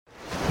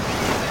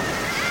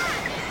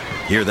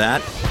Hear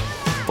that?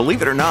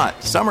 Believe it or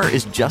not, summer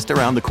is just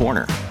around the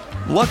corner.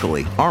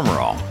 Luckily, Armor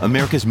All,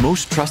 America's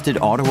most trusted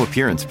auto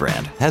appearance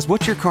brand, has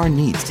what your car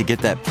needs to get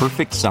that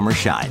perfect summer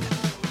shine.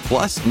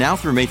 Plus, now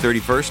through May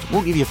 31st,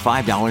 we'll give you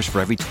 $5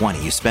 for every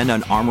 $20 you spend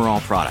on Armor All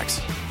products.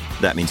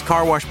 That means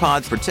car wash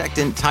pods,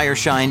 protectant, tire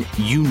shine,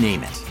 you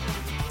name it.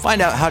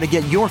 Find out how to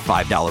get your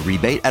 $5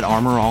 rebate at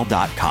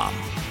armorall.com.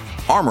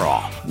 Armor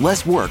All,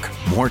 less work,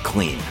 more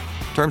clean.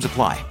 Terms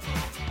apply.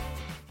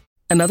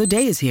 Another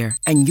day is here,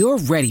 and you're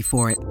ready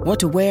for it. What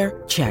to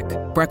wear? Check.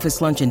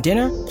 Breakfast, lunch, and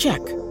dinner? Check.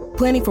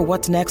 Planning for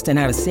what's next and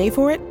how to save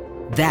for it?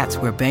 That's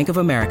where Bank of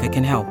America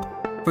can help.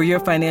 For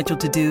your financial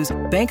to-dos,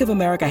 Bank of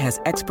America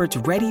has experts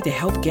ready to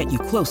help get you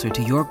closer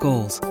to your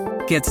goals.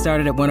 Get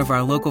started at one of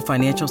our local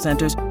financial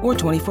centers or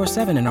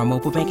 24/7 in our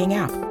mobile banking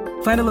app.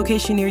 Find a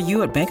location near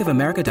you at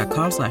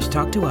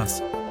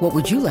bankofamerica.com/talktous. What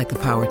would you like the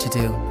power to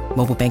do?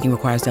 Mobile banking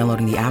requires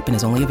downloading the app and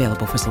is only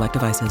available for select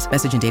devices.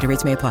 Message and data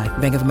rates may apply.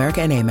 Bank of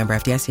America NA, member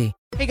FDIC.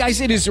 Hey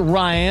guys, it is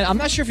Ryan. I'm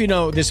not sure if you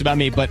know this about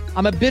me, but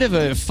I'm a bit of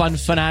a fun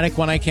fanatic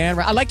when I can.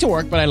 I like to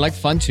work, but I like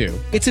fun too.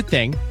 It's a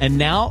thing. And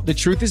now the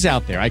truth is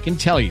out there. I can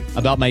tell you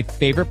about my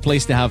favorite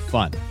place to have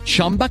fun.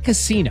 Chumba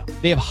Casino.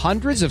 They have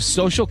hundreds of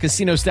social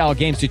casino style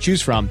games to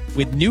choose from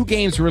with new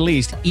games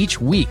released each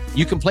week.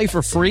 You can play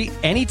for free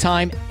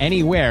anytime,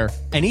 anywhere.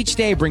 And each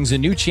day brings a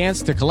new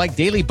chance to collect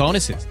daily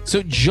bonuses.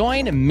 So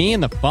join me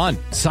in the fun.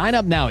 Sign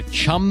up now at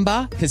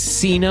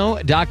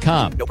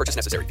ChumbaCasino.com. No purchase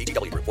necessary.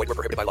 VGW Group. Void where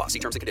prohibited by law. See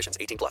terms and conditions.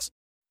 18+.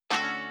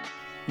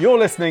 You're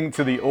listening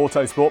to the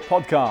Autosport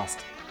Podcast.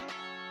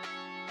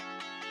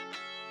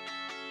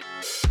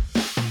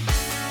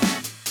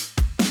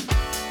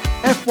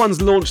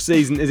 F1's launch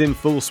season is in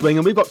full swing,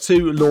 and we've got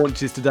two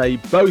launches today.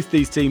 Both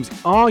these teams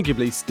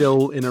arguably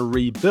still in a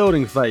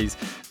rebuilding phase.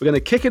 We're going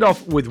to kick it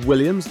off with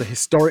Williams, the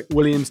historic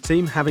Williams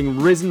team, having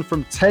risen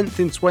from 10th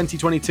in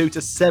 2022 to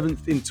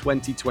 7th in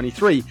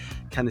 2023.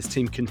 Can this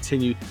team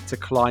continue to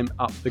climb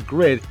up the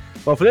grid?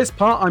 Well, for this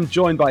part, I'm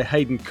joined by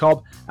Hayden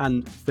Cobb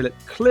and Philip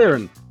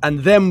Clearen. And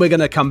then we're going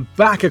to come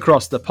back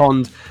across the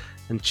pond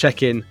and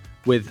check in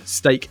with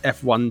Stake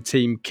F1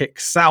 team Kick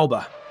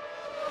Sauber.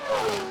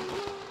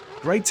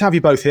 Great to have you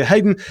both here.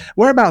 Hayden,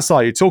 whereabouts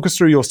are you? Talk us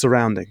through your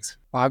surroundings.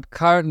 I'm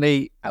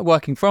currently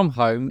working from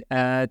home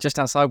just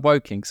outside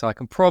Woking, so I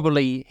can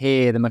probably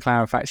hear the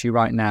McLaren factory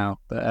right now.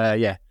 But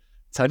yeah,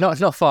 so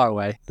it's not far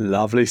away.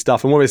 Lovely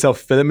stuff. And what about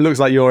yourself, Philip? It looks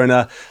like you're in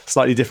a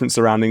slightly different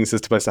surroundings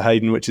as opposed to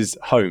Hayden, which is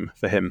home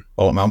for him.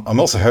 Well, I'm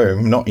also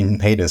home, not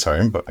in Hayden's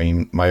home, but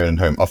in my own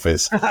home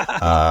office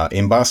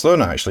in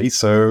Barcelona, actually.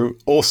 So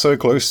also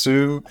close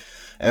to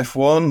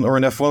F1 or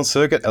an F1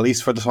 circuit, at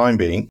least for the time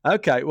being.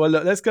 Okay, well,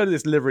 look, let's go to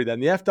this livery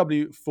then. The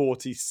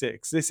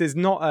FW46. This is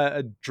not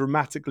a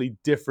dramatically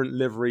different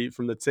livery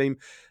from the team.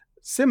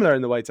 Similar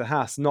in the way to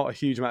Haas, not a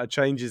huge amount of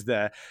changes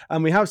there.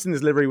 And we have seen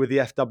this livery with the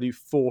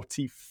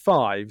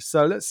FW45.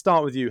 So let's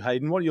start with you,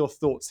 Hayden. What are your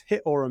thoughts,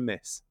 hit or a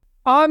miss?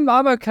 I'm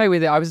okay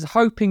with it. I was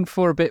hoping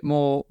for a bit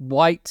more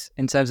white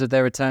in terms of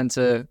their return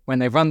to when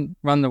they've run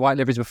the white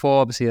liveries before.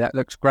 Obviously, that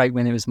looks great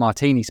when it was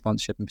Martini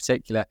sponsorship in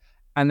particular.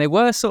 And they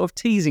were sort of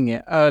teasing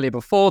it earlier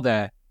before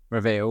their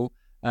reveal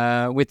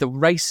with the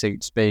race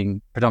suits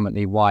being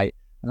predominantly white.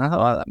 And I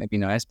thought, oh, that may be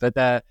nice. But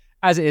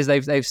as it is,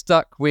 they've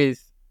stuck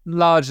with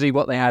largely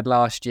what they had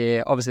last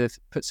year. Obviously, it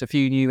puts a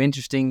few new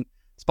interesting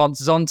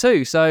sponsors on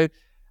too. So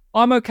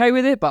I'm okay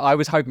with it, but I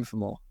was hoping for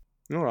more.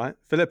 All right.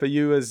 Philip, are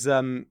you as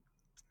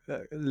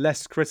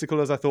less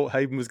critical as I thought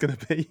Hayden was going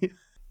to be?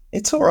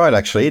 It's all right,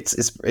 actually.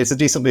 It's a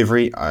decent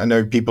livery. I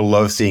know people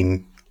love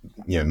seeing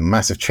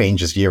massive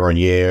changes year on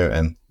year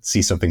and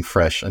see something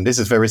fresh, and this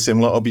is very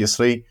similar,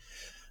 obviously.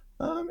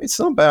 It's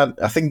not bad.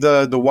 I think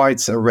the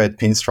white and red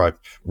pinstripe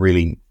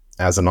really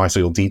has a nice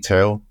little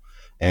detail,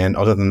 and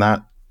other than that,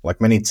 like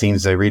many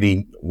teams, they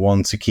really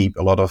want to keep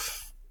a lot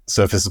of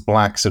surfaces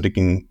black so they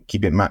can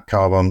keep it matte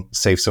carbon,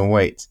 save some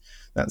weight.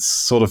 That's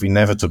sort of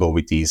inevitable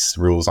with these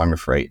rules, I'm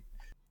afraid.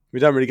 We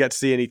don't really get to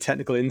see any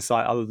technical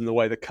insight other than the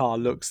way the car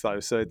looks, though,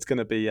 so it's going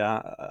to be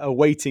a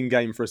waiting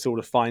game for us all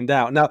to find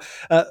out. Now,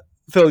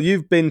 Phil,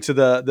 you've been to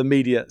the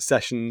media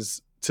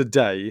sessions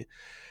today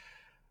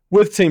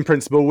with team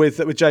principal,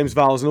 with James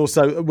Vowles, and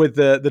also with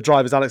the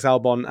drivers Alex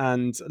Albon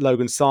and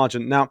Logan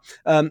Sargent. Now,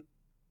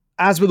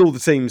 as with all the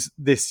teams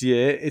this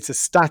year, it's a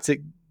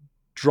static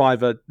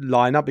driver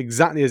lineup,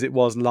 exactly as it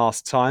was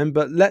last time.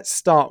 But let's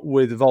start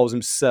with Vowles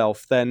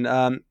himself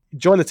then.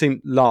 Joined the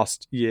team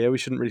last year. We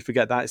shouldn't really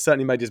forget that. It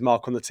certainly made his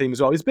mark on the team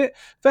as well. He's a bit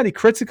fairly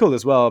critical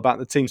as well about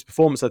the team's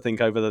performance, I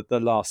think, over the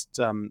last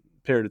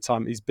period of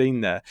time he's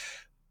been there.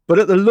 But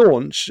at the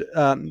launch,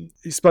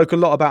 he spoke a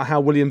lot about how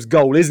Williams'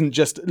 goal isn't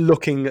just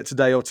looking at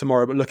today or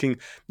tomorrow, but looking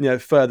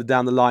further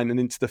down the line and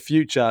into the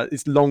future.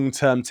 It's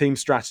long-term team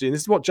strategy. And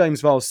this is what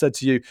James Vowles said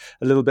to you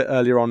a little bit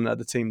earlier on at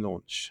the team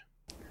launch.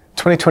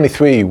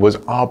 2023 was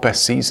our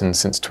best season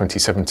since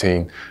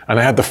 2017, and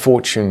I had the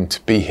fortune to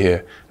be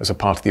here as a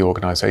part of the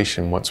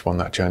organisation once we're on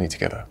that journey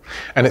together.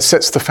 And it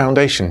sets the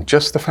foundation,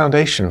 just the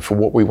foundation for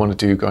what we want to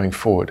do going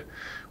forward.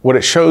 What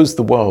it shows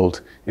the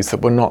world is that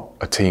we're not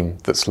a team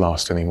that's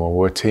last anymore.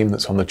 We're a team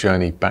that's on the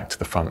journey back to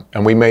the front.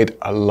 And we made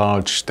a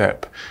large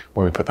step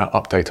when we put that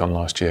update on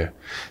last year.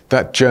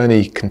 That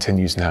journey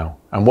continues now.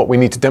 And what we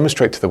need to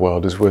demonstrate to the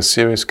world is we're a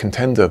serious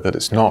contender, that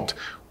it's not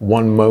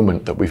one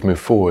moment that we've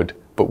moved forward,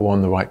 but we're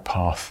on the right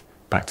path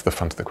back to the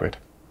front of the grid.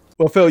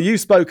 Well, Phil, you've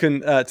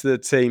spoken to the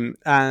team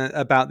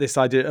about this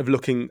idea of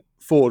looking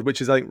forward, which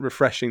is, I think,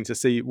 refreshing to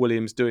see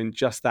Williams doing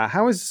just that.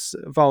 How is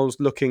Vowles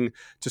looking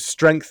to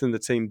strengthen the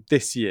team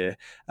this year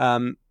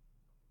and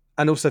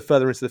also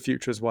further into the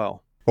future as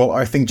well? Well,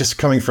 I think just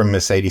coming from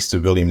Mercedes to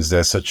Williams,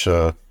 there's such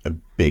a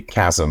big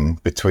chasm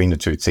between the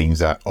two teams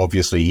that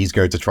obviously he's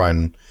going to try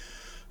and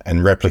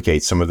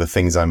replicate some of the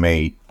things that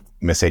made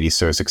Mercedes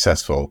so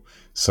successful.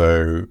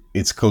 So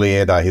it's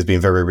clear that he's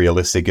been very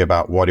realistic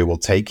about what it will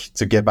take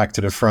to get back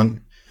to the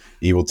front.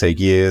 It will take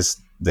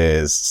years.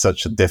 There's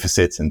such a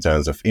deficit in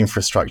terms of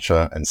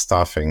infrastructure and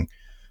staffing.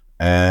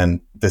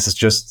 And this is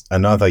just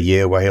another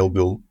year where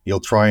he'll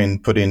try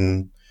and put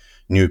in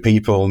new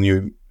people,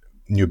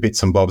 new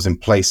bits and bobs in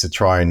place to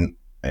try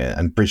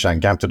and bridge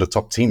that gap to the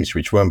top teams,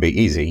 which won't be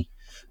easy.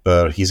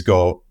 But he's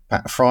got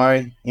Pat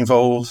Fry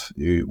involved,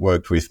 who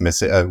worked with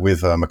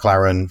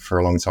McLaren for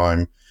a long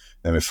time,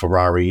 then with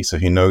Ferrari, so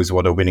he knows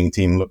what a winning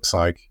team looks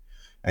like.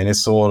 And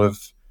it's sort of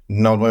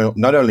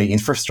not only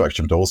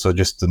infrastructure, but also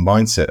just the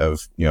mindset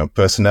of,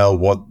 personnel.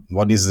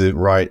 What is the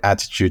right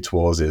attitude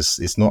towards this?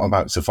 It's not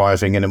about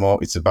surviving anymore.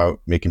 It's about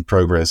making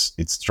progress.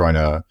 It's trying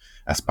to,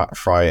 as Pat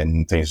Fry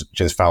and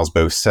James Vowles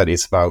both said,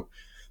 it's about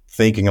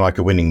thinking like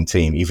a winning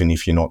team, even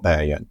if you're not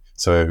there yet.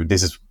 So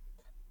this is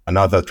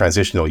another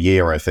transitional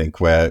year, I think,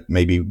 where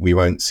maybe we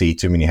won't see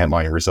too many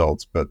headline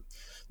results, but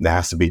there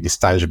has to be this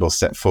tangible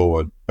step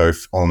forward,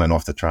 both on and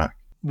off the track.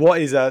 What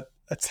is a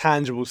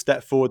tangible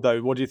step forward,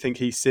 though? What do you think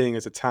he's seeing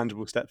as a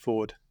tangible step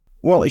forward?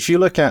 Well, if you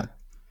look at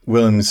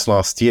Williams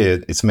last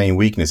year, its main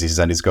weakness is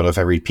that it's got a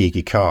very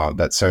peaky car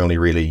that's only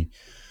really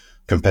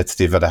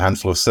competitive at a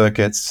handful of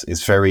circuits.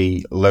 It's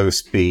very low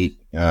speed,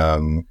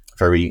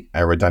 very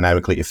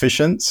aerodynamically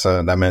efficient.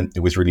 So that meant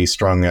it was really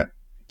strong at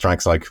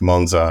tracks like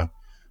Monza,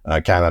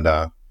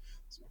 Canada,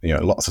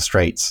 lots of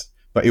straights.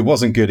 But it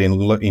wasn't good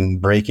in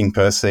braking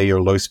per se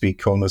or low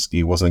speed corners.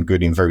 It wasn't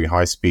good in very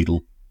high speed,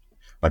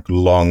 like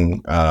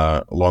long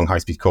high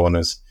speed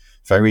corners.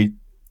 Very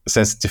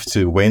sensitive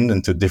to wind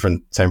and to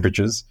different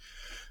temperatures.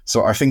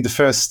 So I think the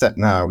first step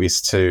now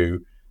is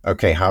to,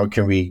 how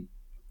can we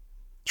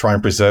try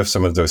and preserve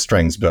some of those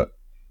strengths, but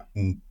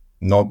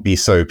not be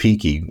so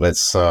peaky?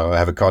 Let's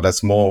have a car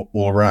that's more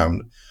all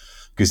around.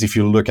 Because if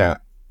you look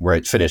at where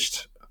it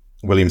finished,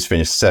 Williams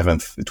finished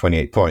 7th with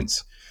 28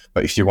 points.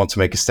 But if you want to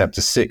make a step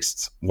to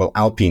 6th, well,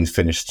 Alpine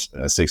finished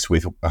 6th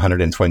with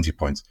 120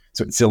 points.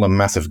 So it's still a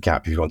massive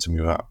gap if you want to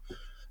move up.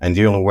 And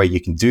the only way you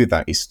can do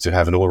that is to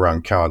have an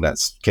all-around car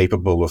that's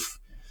capable of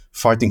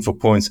fighting for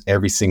points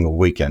every single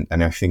weekend.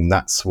 And I think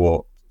that's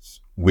what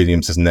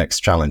Williams' next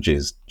challenge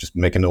is, just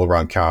make an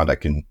all-around car that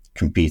can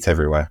compete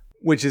everywhere.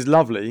 Which is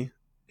lovely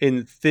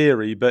in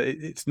theory, but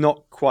it's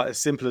not quite as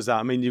simple as that.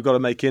 I mean, you've got to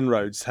make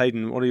inroads.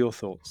 Hayden, what are your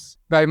thoughts?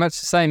 Very much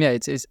the same. Yeah,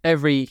 it's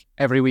every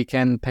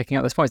weekend picking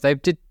up those points.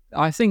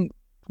 I think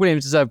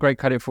Williams deserve great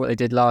credit for what they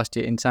did last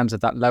year in terms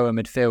of that lower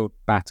midfield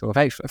battle,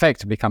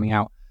 effectively coming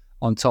out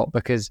on top.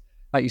 Because,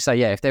 like you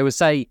say, if there was,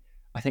 say,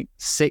 I think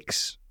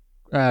 6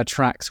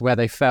 tracks where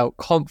they felt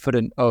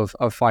confident of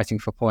fighting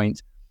for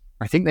points,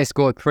 I think they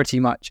scored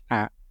pretty much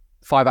at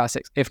 5 out of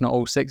 6, if not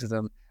all 6 of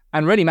them,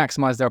 and really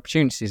maximised their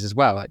opportunities as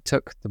well. It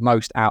took the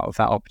most out of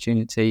that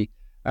opportunity,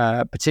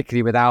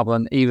 particularly with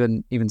Albon,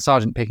 even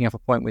Sargent picking up a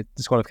point with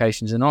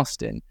disqualifications in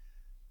Austin.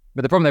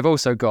 But the problem they've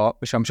also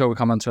got, which I'm sure we'll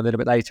come on to a little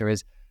bit later,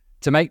 is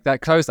to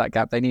close that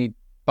gap, they need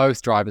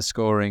both drivers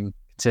scoring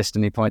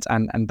consistently points,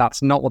 and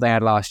that's not what they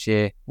had last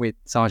year with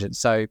Sargent.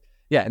 So,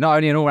 not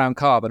only an all-round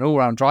car, but an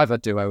all-round driver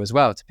duo as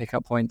well to pick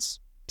up points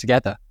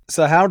together.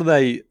 So how do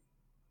they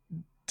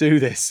do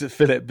this,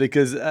 Philip?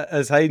 Because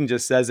as Hayden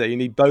just says it, you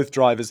need both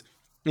drivers,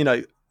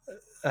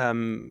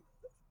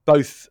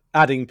 both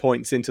adding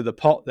points into the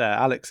pot there.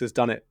 Alex has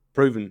done it,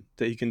 proven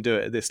that he can do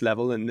it at this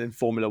level, and in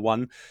Formula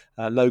One,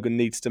 Logan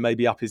needs to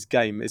maybe up his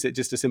game. Is it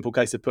just a simple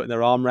case of putting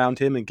their arm around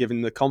him and giving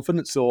him the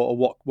confidence, or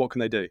what can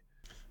they do?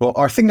 Well,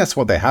 I think that's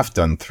what they have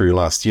done through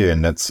last year,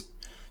 and that's,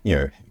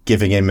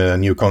 giving him a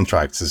new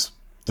contract is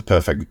the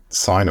perfect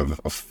sign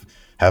of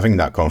having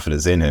that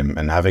confidence in him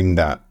and having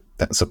that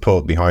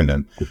support behind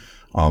him.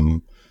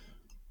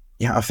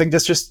 I think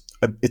it's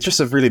just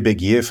a really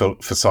big year for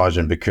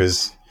Sargent,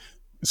 because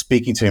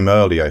speaking to him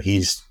earlier,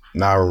 he's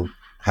now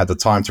had the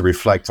time to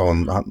reflect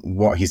on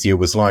what his year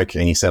was like.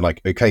 And he said,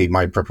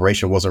 my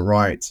preparation wasn't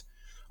right.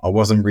 I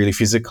wasn't really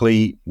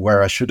physically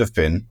where I should have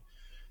been.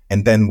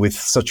 And then with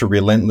such a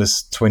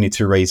relentless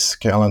 22 race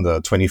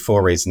calendar,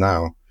 24 race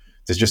now,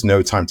 there's just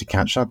no time to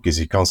catch up because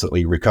you're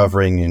constantly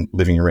recovering and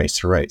living race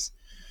to race.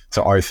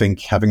 So I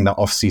think having that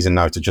off season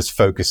now to just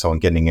focus on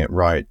getting it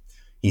right.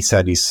 He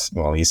said he's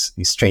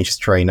changed his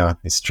trainer,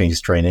 he's changed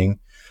his training.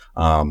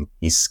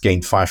 He's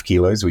gained 5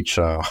 kilos, which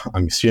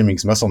I'm assuming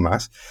is muscle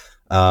mass.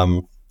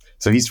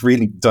 So he's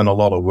really done a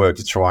lot of work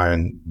to try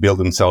and build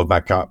himself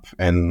back up.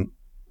 And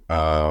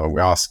we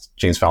asked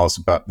James Fallows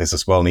about this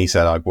as well, and he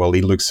said, well,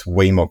 he looks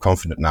way more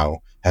confident now,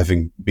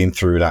 having been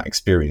through that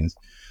experience.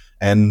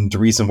 And the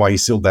reason why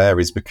he's still there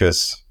is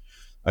because,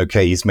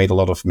 okay, he's made a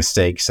lot of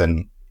mistakes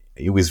and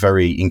he was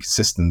very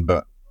inconsistent,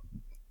 but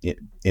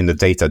in the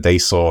data they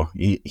saw,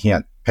 he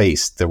had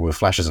pace. There were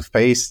flashes of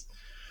pace.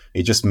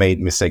 He just made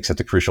mistakes at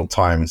the crucial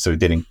time, so it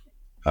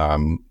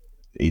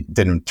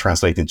didn't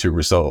translate into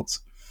results.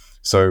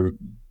 So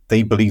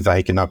they believe that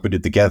he can now put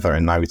it together,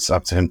 and now it's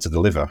up to him to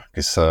deliver,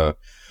 because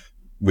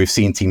we've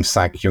seen teams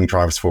sack young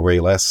drivers for way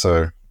less,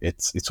 so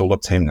it's all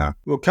up to him now.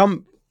 We'll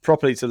come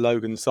properly to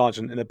Logan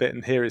Sargeant in a bit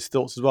and hear his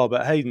thoughts as well.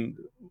 But Hayden,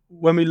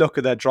 when we look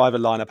at their driver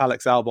lineup,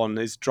 Alex Albon,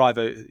 his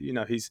driver,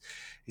 he's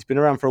been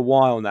around for a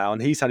while now,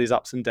 and he's had his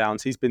ups and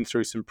downs. He's been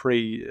through some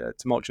pretty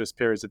tumultuous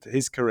periods of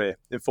his career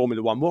in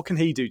Formula One. What can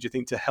he do you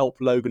think, to help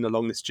Logan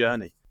along this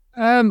journey?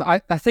 I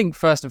think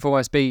first and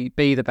foremost, be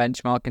the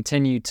benchmark,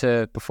 continue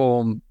to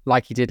perform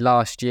like he did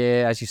last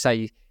year. As you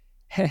say,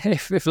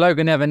 if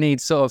Logan ever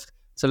needs sort of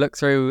to look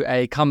through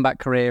a comeback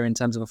career in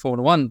terms of a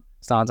Formula One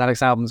stance,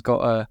 Alex Albon's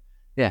got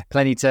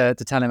plenty to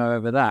tell him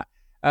over that.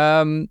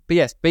 But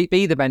yes, be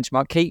the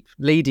benchmark, keep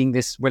leading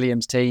this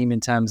Williams team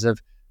in terms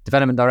of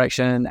development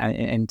direction and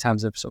in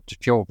terms of sort of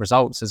pure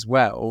results as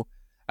well.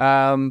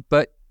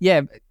 But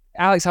yeah,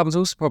 Alex Albon's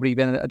also probably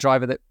been a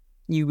driver that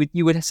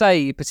you would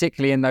say,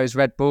 particularly in those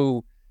Red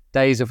Bull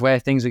days of where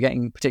things were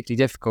getting particularly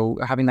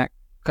difficult, having that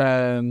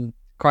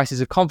crisis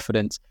of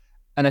confidence.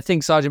 And I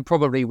think Sargeant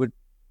probably would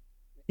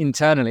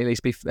internally at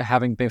least be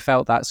having been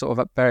felt that sort of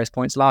at various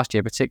points last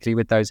year, particularly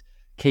with those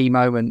key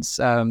moments,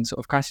 sort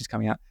of crashes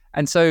coming out.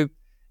 And so,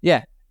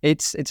 yeah,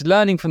 it's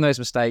learning from those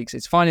mistakes.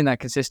 It's finding that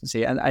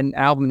consistency. And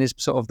Albon is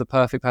sort of the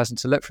perfect person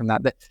to look from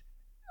that.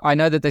 I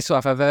know that they sort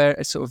of have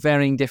a sort of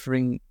varying,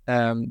 differing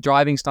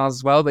driving styles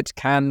as well, which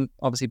can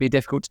obviously be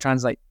difficult to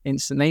translate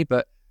instantly.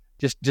 But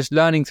just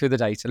learning through the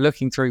data,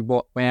 looking through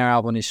where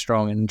Albon is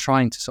strong, and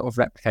trying to sort of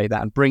replicate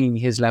that and bringing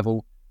his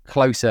level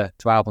closer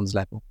to Albon's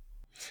level.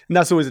 And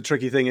that's always a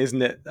tricky thing,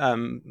 isn't it,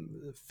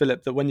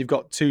 Philip, that when you've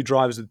got two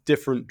drivers with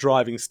different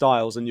driving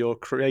styles and you're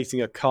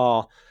creating a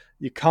car,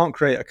 you can't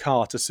create a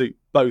car to suit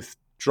both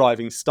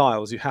driving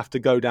styles. You have to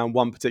go down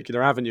one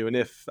particular avenue. And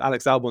if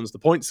Alex Albon's the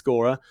point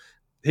scorer,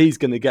 he's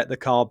going to get the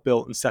car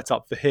built and set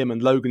up for him,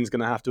 and Logan's going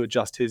to have to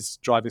adjust his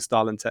driving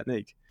style and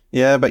technique.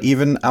 Yeah, but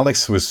even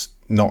Alex was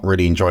not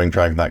really enjoying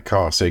driving that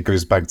car, so it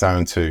goes back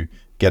down to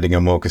getting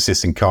a more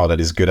consistent car that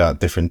is good at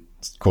different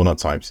corner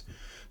types.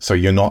 So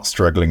you're not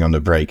struggling on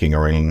the braking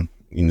or in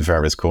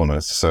various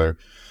corners. So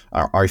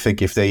I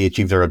think if they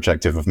achieve their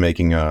objective of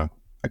making a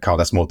car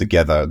that's more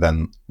together,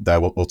 then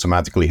that will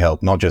automatically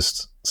help not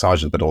just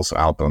Sargeant but also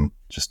Albon,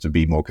 just to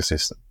be more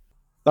consistent.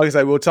 Like I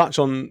say, we'll touch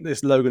on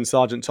this Logan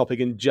Sargeant topic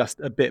in just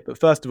a bit. But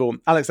first of all,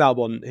 Alex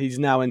Albon, he's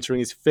now entering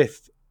his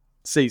 5th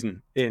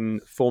season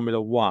in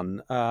Formula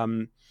One.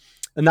 And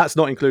that's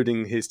not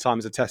including his time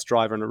as a test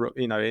driver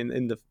and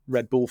in the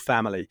Red Bull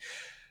family.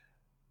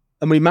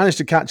 And we managed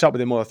to catch up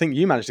with him, or I think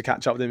you managed to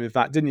catch up with him, in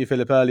fact, didn't you,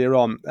 Philip, earlier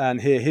on,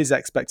 and hear his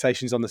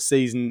expectations on the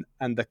season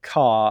and the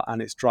car and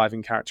its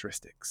driving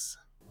characteristics.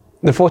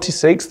 The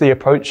 46, the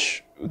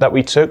approach that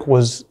we took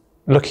was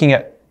looking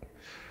at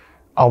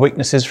our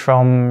weaknesses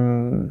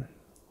from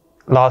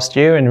last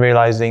year and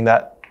realizing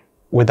that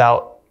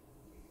without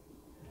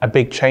a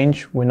big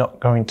change, we're not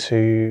going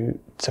to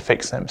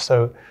fix them.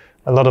 So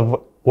a lot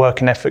of work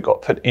and effort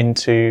got put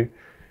into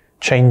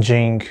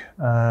changing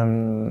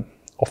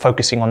or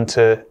focusing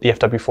onto the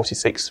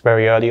FW46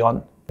 very early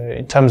on.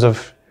 In terms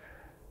of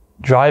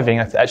driving,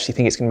 I actually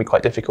think it's going to be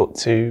quite difficult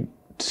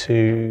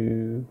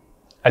to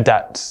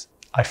adapt.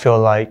 I feel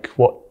like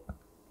what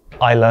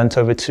I learned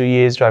over 2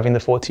 years driving the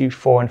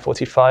 44 and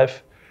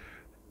 45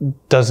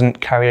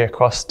 doesn't carry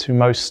across to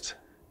most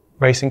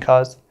racing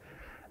cars.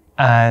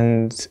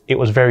 And it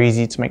was very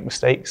easy to make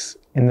mistakes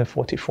in the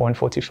 44 and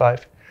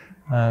 45.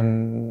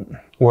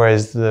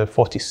 Whereas the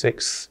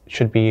 46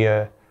 should be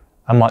a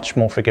much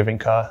more forgiving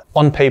car.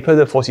 On paper,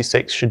 the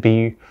 46 should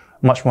be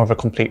much more of a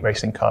complete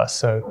racing car.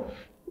 So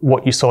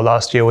what you saw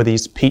last year were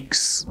these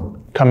peaks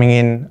coming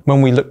in.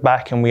 When we look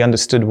back and we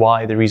understood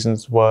why, the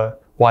reasons were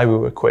why we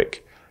were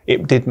quick,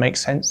 it did make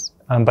sense.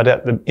 But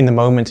in the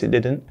moment, it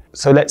didn't.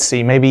 So let's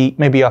see,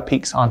 maybe our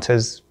peaks aren't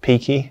as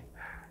peaky.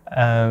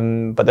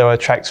 But there are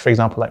tracks, for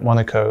example, like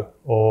Monaco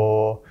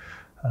or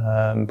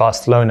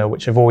Barcelona,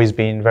 which have always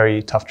been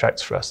very tough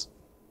tracks for us.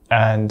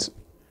 And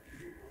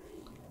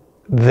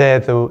they're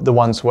the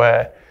ones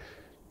where,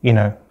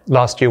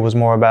 last year was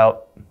more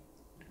about,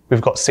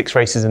 we've got 6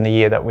 races in the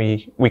year that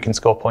we can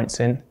score points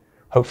in.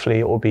 Hopefully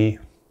it will be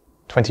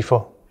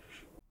 24.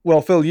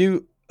 Well, Phil,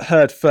 you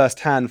heard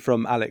firsthand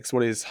from Alex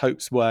what his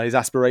hopes were, his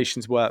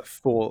aspirations were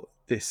for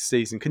this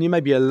season. Can you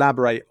maybe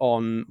elaborate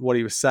on what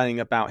he was saying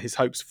about his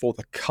hopes for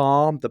the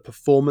car, the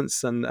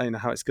performance, and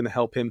how it's going to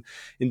help him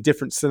in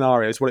different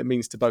scenarios, what it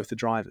means to both the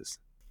drivers?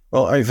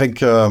 Well, I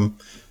think,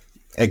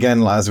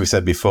 again, as we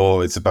said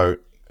before, it's about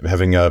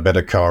having a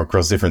better car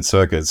across different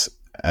circuits.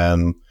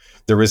 And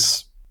there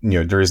is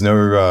no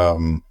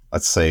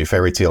let's say,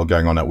 fairy tale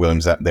going on at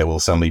Williams that they will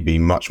suddenly be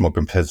much more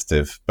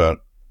competitive. But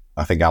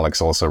I think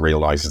Alex also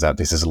realizes that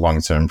this is a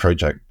long-term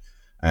project,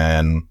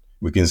 and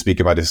we can speak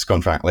about his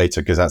contract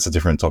later because that's a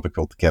different topic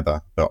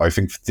altogether. But I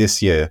think for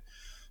this year,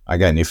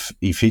 again, if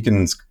he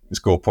can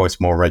score points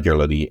more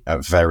regularly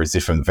at various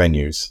different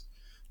venues,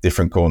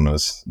 different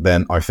corners,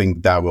 then I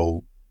think that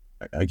will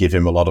give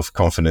him a lot of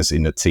confidence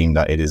in the team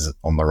that it is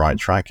on the right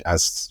track,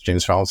 as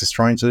James Fowles is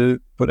trying to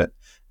put it,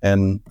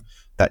 and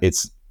that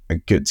it's a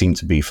good team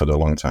to be for the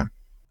long term.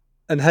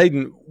 And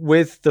Hayden,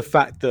 with the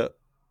fact that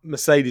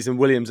Mercedes and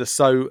Williams are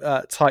so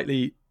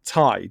tightly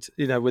tied,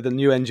 with a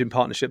new engine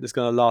partnership that's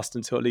going to last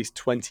until at least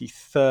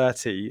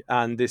 2030,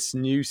 and this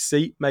new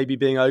seat maybe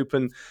being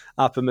open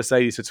up in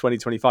Mercedes for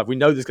 2025. We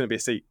know there's going to be a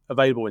seat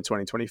available in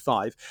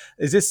 2025.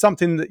 Is this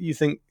something that you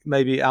think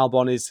maybe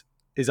Albon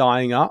is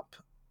eyeing up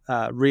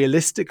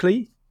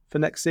realistically for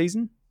next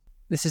season?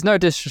 This is no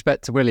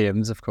disrespect to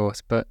Williams, of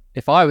course, but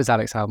if I was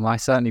Alex Albon, I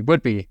certainly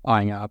would be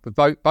eyeing it up.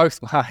 But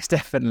both guys,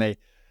 definitely.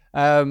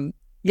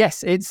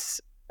 Yes,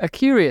 it's a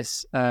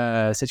curious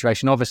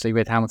situation, obviously,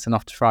 with Hamilton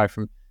off to Ferrari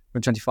from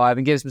 25,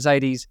 and gives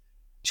Mercedes,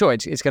 sure,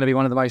 it's going to be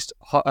one of the most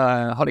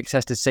hotly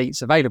contested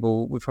seats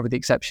available, with probably the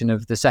exception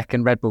of the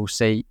second Red Bull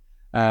seat,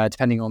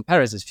 depending on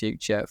Perez's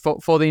future,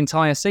 for the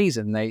entire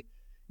season.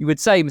 You would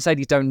say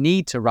Mercedes don't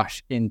need to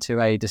rush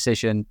into a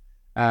decision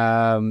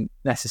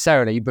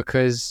necessarily,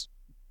 because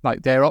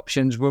their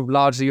options will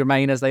largely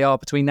remain as they are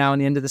between now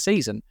and the end of the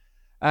season.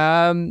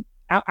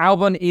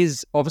 Albon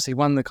is obviously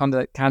one of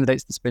the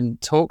candidates that's been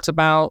talked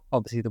about.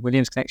 Obviously, the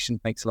Williams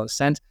connection makes a lot of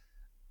sense.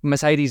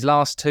 Mercedes'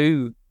 last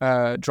two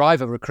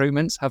driver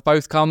recruitments have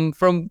both come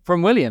from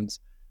Williams.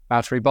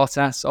 Valtteri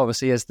Bottas,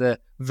 obviously, as the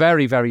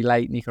very, very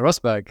late Nico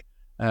Rosberg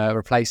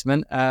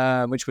replacement,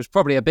 which was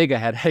probably a bigger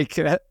headache,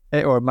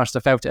 or must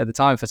have felt it at the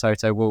time for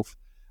Toto Wolff,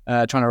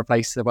 trying to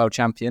replace the world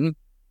champion.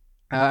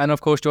 And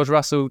of course, George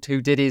Russell,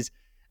 who did his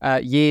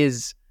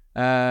year's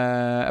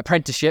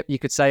apprenticeship, you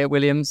could say, at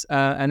Williams,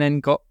 and then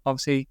got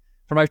obviously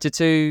promoted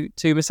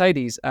to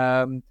Mercedes.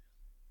 So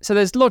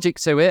there's logic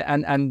to it,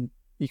 and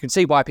you can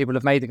see why people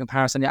have made the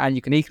comparison, and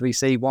you can equally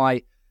see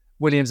why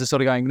Williams are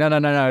sort of going,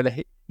 no,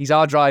 he's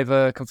our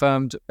driver,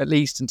 confirmed at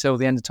least until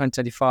the end of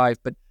 2025.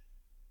 But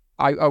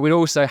I would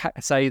also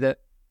say that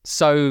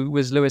so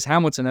was Lewis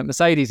Hamilton at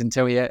Mercedes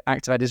until he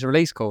activated his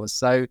release clause.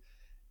 So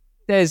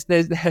there's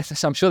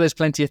I'm sure there's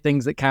plenty of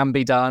things that can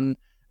be done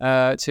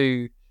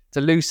to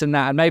loosen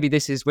that. And maybe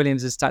this is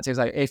Williams' tactics.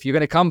 Like, if you're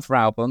going to come for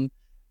Albon,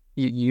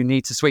 you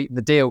need to sweeten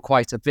the deal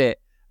quite a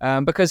bit,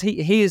 because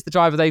he is the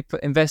driver they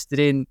invested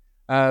in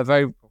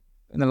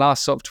in the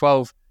last sort of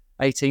 12,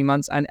 18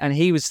 months, and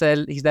he's their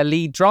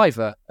lead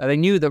driver. They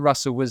knew that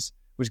Russell was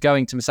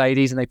going to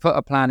Mercedes, and they put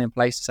a plan in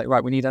place to say,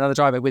 right, we need another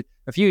driver with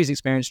a few years'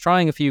 experience,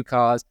 trying a few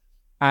cars,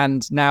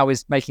 and now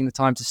is making the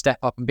time to step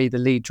up and be the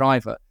lead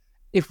driver.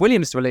 If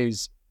Williams to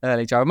lose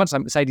early driver, much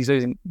like Mercedes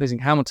losing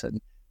Hamilton,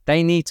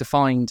 they need to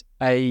find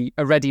a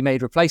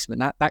ready-made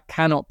replacement. That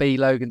cannot be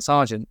Logan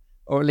Sargent,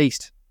 or at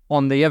least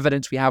on the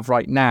evidence we have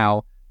right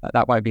now,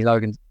 that won't be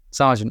Logan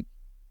Sargent.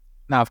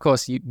 Now, of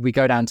course, we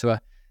go down to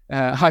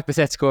a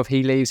hypothetical of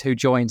he leaves, who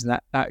joins, and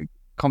that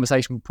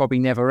conversation will probably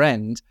never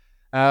end.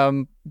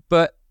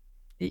 But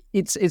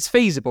it's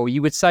feasible.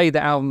 You would say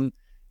that Albon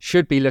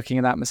should be looking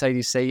at that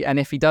Mercedes seat, and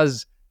if he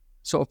does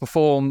sort of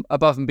perform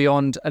above and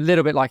beyond a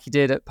little bit like he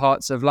did at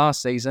parts of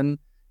last season,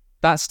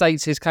 that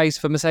states his case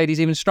for Mercedes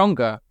even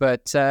stronger.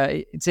 But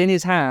it's in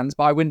his hands,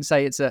 but I wouldn't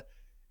say it's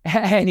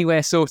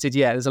anywhere sorted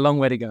yet. There's a long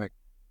way to go.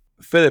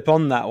 Philip,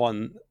 on that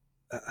one,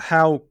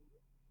 how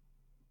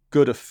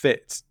good a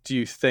fit do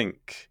you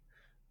think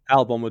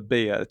Albon would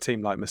be at a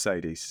team like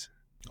Mercedes?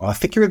 Well, I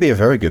think he would be a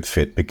very good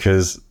fit,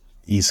 because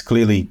he's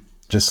clearly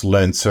just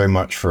learned so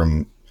much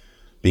from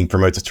being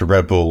promoted to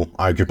Red Bull,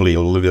 arguably a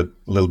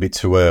little bit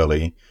too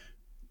early,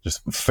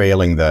 just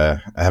failing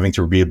there, having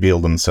to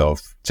rebuild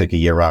himself, take a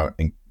year out,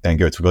 and then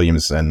go to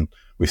Williams. And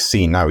we've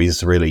seen now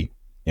he's really,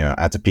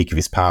 at the peak of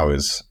his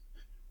powers,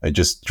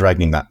 just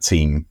dragging that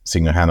team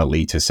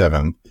single-handedly to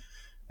 7th.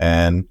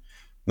 And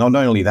not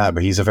only that,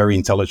 but he's a very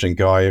intelligent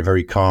guy,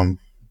 very calm.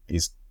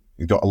 He's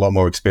got a lot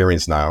more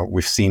experience now.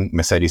 We've seen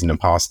Mercedes in the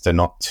past, they're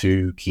not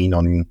too keen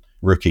on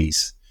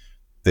rookies.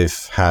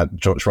 They've had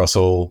George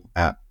Russell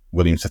at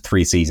Williams for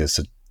 3 seasons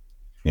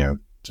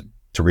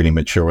to really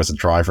mature as a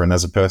driver and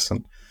as a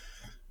person.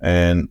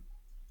 And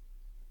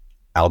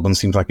Albon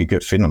seems like a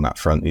good fit on that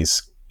front.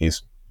 He's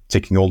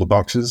ticking all the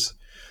boxes.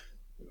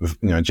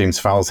 James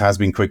Fowles has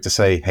been quick to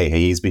say, hey,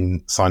 he's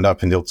been signed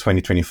up until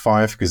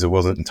 2025 because it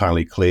wasn't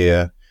entirely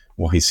clear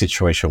what his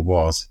situation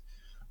was.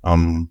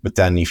 But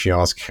then if you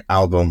ask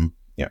Albon,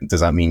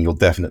 does that mean you'll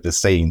definitely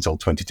stay until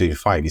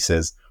 2025? He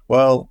says,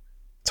 well,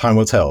 time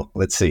will tell.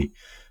 Let's see.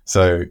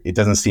 So it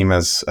doesn't seem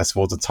as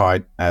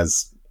watertight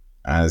as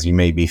you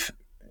may be,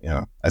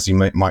 as you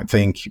might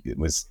think. It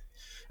was,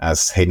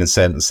 as Hayden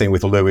said, the same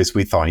with Lewis.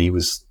 We thought he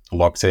was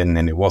locked in,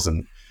 and it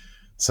wasn't.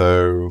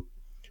 So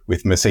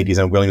with Mercedes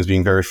and Williams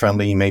being very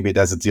friendly, maybe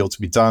there's a deal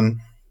to be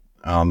done.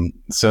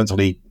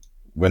 Certainly,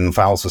 when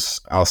Fowles was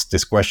asked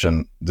this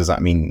question, does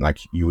that mean like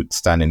you would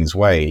stand in his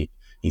way?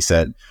 He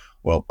said,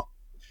 well,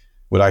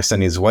 would I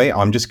stand in his way?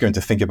 I'm just going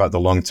to think about the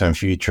long-term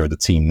future of the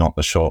team, not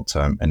the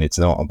short-term. And it's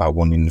not about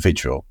one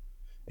individual.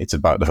 It's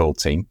about the whole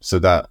team. So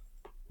that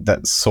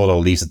sort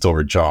of leaves the door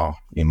ajar,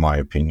 in my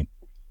opinion.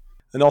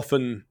 And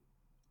often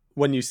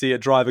when you see a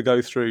driver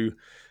go through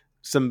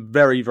some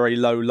very, very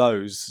low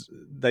lows,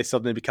 they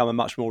suddenly become a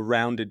much more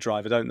rounded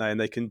driver, don't they? And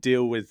they can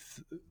deal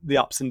with the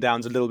ups and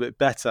downs a little bit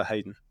better,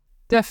 Hayden.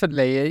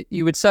 Definitely.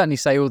 You would certainly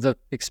say all the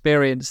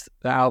experience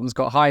that Albon's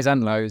got, highs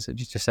and lows, as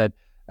you just said,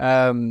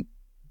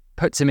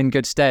 puts him in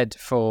good stead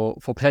for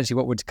potentially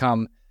what would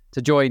come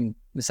to join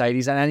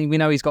Mercedes. And we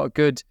know he's got a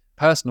good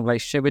personal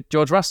relationship with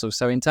George Russell.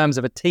 So in terms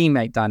of a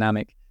teammate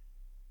dynamic,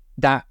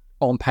 that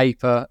on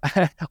paper,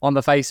 on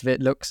the face of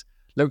it, looks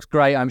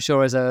great. I'm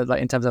sure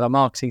in terms of a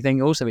marketing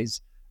thing, also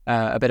is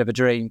a bit of a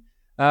dream.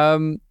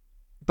 But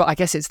I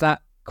guess it's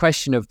that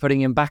question of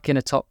putting him back in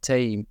a top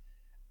team.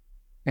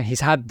 He's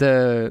had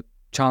the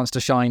chance to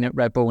shine at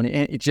Red Bull, and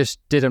it just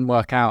didn't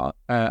work out,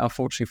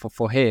 unfortunately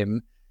for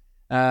him.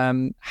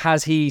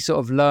 Has he sort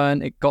of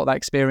got that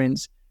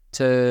experience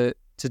to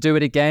do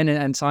it again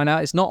and sign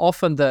out? It's not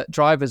often that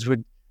drivers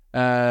would,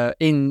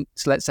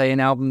 let's say in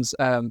Albon's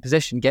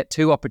position, get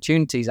two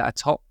opportunities at a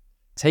top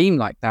team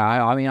like that.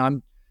 I mean,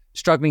 I'm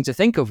struggling to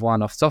think of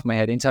one off the top of my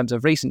head in terms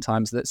of recent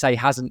times that, say,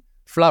 hasn't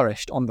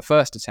flourished on the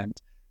first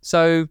attempt.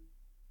 So,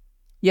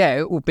 yeah,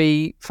 it will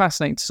be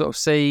fascinating to sort of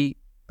see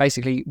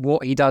basically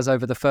what he does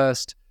over the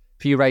first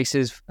few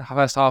races,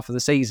 first half of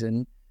the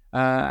season,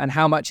 and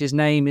how much his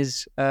name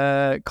is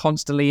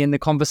constantly in the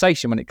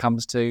conversation when it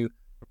comes to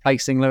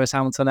replacing Lewis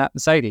Hamilton at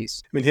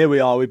Mercedes. I mean, here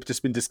we are. We've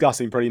just been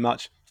discussing pretty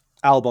much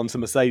Albon to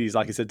Mercedes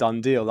like it's a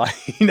done deal. Like,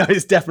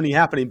 it's definitely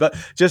happening. But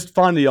just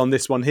finally on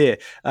this one here,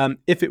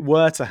 if it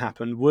were to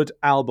happen, would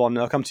Albon,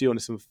 I'll come to you on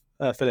this one,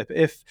 Philip,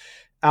 if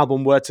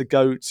Albon were to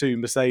go to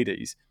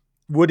Mercedes,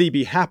 would he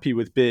be happy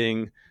with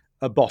being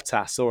a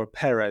Bottas or a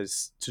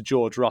Perez to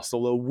George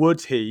Russell, or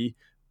would he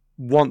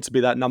want to be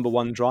that number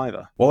one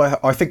driver? Well,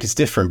 I think it's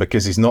different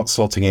because he's not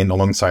slotting in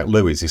alongside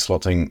Lewis. He's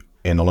slotting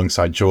in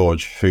alongside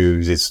George,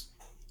 who's,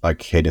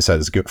 like Hayden said,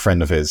 is a good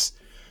friend of his.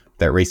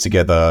 They race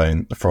together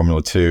in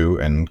Formula 2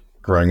 and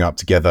growing up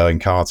together in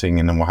karting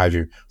and then what have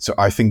you. So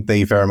I think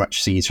they very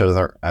much see each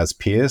other as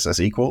peers,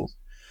 as equals.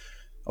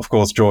 Of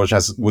course, George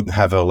would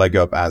have a leg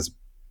up as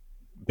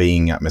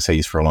being at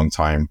Mercedes for a long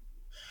time.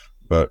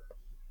 But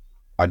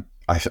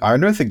I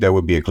don't think there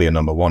would be a clear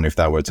number one if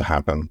that were to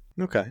happen.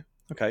 Okay.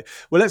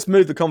 Well, let's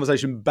move the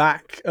conversation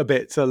back a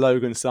bit to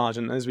Logan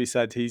Sargeant. As we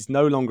said, he's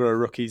no longer a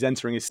rookie. He's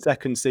entering his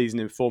second season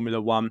in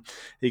Formula One.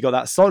 He got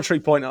that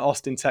solitary point at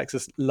Austin,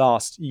 Texas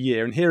last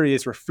year. And here he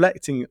is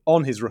reflecting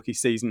on his rookie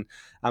season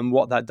and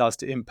what that does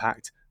to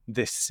impact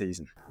this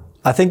season.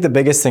 I think the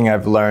biggest thing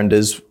I've learned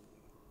is,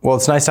 well,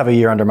 it's nice to have a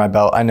year under my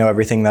belt. I know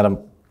everything that I'm,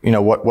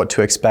 what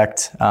to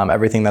expect,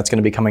 everything that's going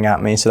to be coming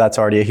at me. So that's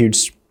already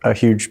a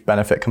huge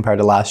benefit compared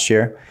to last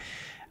year.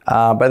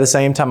 But at the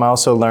same time, I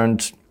also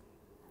learned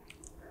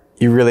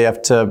you really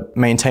have to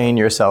maintain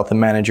yourself and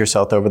manage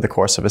yourself over the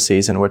course of a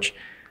season, which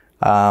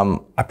I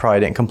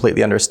probably didn't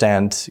completely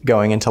understand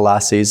going into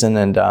last season,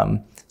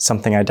 and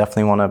something I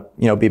definitely want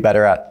to be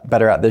better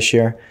at this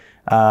year.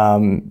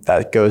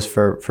 That goes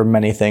for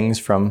many things,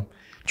 from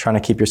trying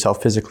to keep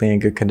yourself physically in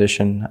good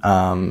condition,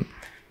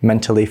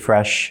 mentally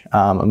fresh,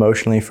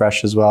 emotionally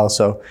fresh as well.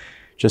 So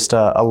just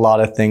a lot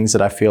of things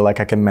that I feel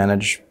like I can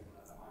manage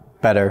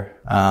better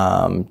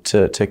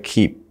to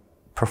keep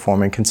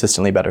performing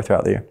consistently better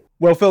throughout the year.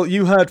 Well, Phil,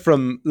 you heard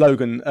from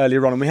Logan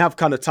earlier on, and we have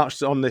kind of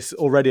touched on this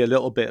already a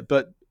little bit,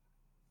 but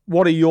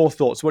what are your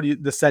thoughts? What are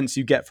the sense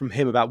you get from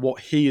him about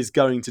what he is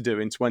going to do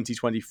in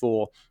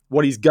 2024,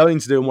 what he's going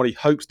to do and what he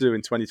hopes to do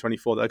in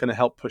 2024 that are going to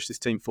help push this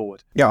team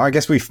forward? Yeah, I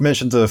guess we've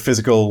mentioned the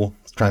physical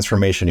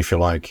transformation, if you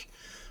like.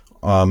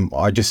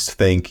 I just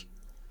think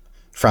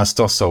Franz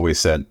Tost always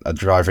said a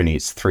driver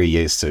needs 3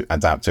 years to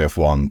adapt to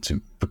F1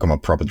 to become a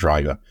proper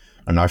driver.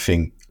 And I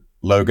think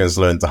Logan's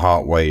learned the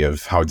hard way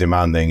of how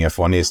demanding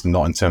F1 is,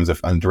 not in terms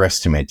of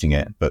underestimating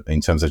it, but in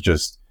terms of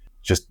just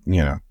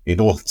it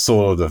all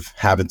sort of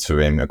happened to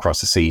him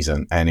across the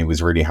season, and it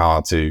was really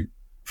hard to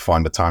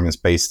find the time and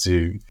space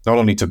to not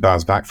only to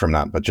bounce back from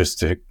that, but just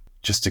to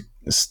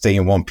stay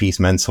in one piece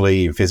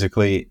mentally and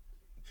physically.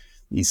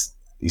 He's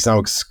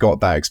now got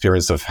that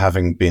experience of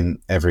having been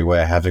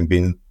everywhere, having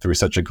been through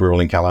such a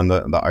grueling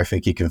calendar, that I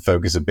think he can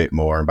focus a bit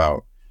more on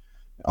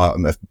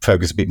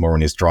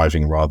his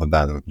driving rather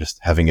than just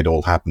having it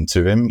all happen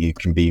to him. He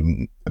can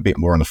be a bit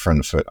more on the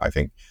front foot, I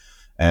think.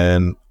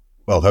 And,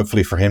 well,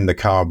 hopefully for him, the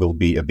car will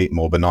be a bit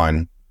more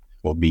benign,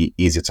 will be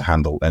easier to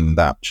handle, and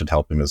that should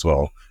help him as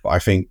well. But I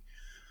think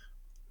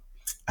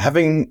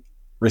having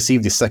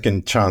received his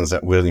second chance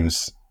at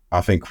Williams,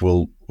 I think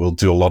will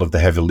do a lot of the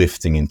heavy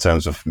lifting in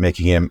terms of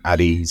making him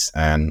at ease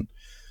and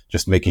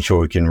just making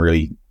sure he can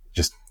really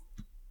just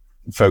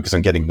focus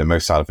on getting the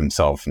most out of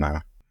himself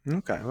now.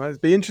 Okay, well,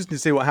 it'd be interesting to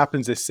see what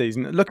happens this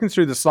season. Looking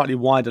through the slightly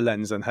wider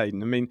lens than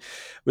Hayden, I mean,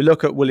 we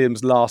look at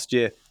Williams last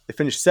year. They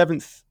finished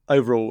 7th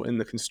overall in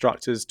the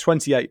constructors,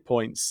 28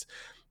 points.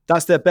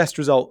 That's their best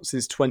result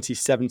since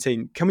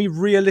 2017. Can we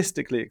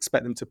realistically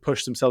expect them to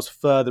push themselves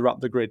further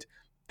up the grid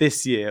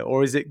this year,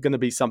 or is it going to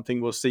be something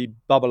we'll see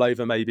bubble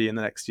over maybe in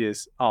the next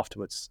years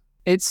afterwards?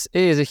 It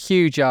is a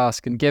huge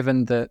ask, and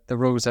given that the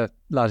rules are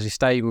largely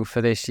stable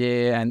for this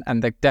year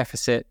and the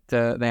deficit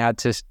they had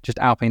to just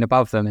Alpine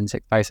above them in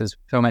sixth place, as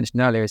Phil mentioned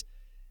earlier,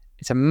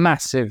 it's a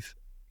massive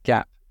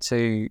gap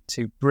to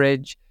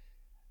bridge.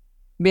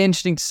 It'll be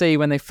interesting to see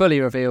when they fully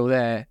reveal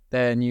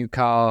their new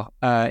car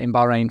in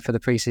Bahrain for the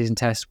pre-season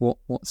test, what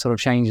sort of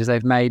changes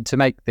they've made to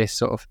make this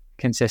sort of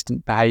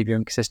consistent behaviour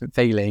and consistent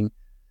feeling.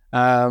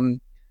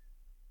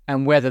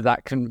 And whether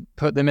that can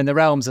put them in the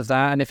realms of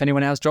that, and if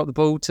anyone else dropped the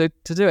ball to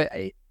do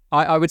it.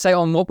 I would say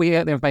on what the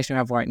information we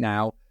have right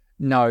now,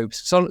 no.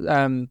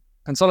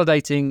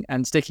 Consolidating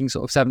and sticking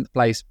sort of seventh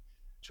place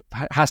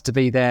has to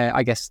be their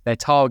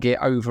target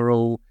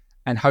overall,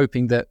 and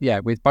hoping that,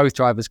 with both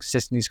drivers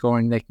consistently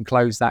scoring, they can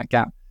close that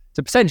gap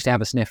to potentially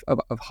have a sniff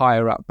of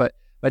higher up, but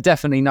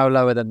definitely no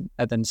lower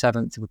than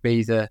seventh would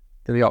be the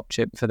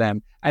option for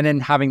them. And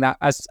then having that,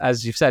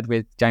 as you've said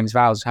with James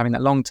Vowles, having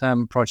that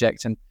long-term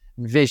project and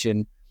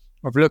vision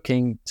of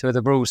looking to the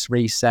rules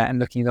reset and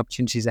looking at the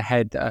opportunities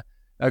ahead that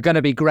are going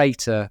to be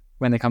greater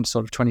when they come to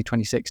sort of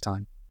 2026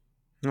 time.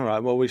 All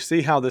right, well, we'll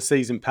see how the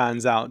season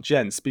pans out.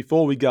 Gents,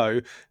 before we go,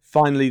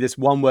 finally, this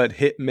one-word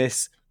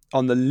hit-miss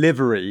on the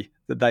livery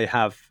that they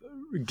have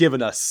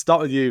given us.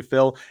 Start with you,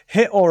 Phil.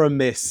 Hit or a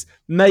miss?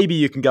 Maybe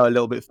you can go a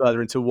little bit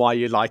further into why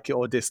you like it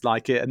or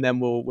dislike it, and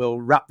then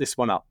we'll wrap this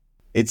one up.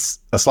 It's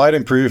a slight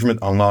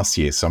improvement on last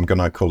year, so I'm going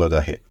to call it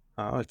a hit.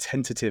 A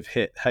tentative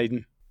hit.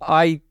 Hayden?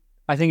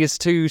 I think it's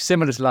too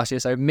similar to last year,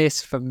 so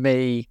miss for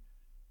me.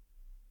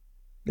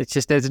 It's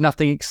just there's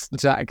nothing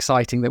that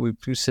exciting that we've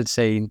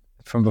seen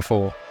from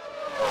before.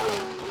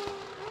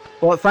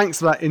 Well, thanks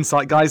for that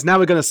insight, guys. Now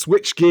we're going to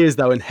switch gears,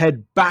 though, and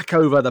head back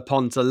over the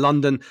pond to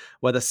London,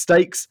 where the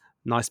stakes,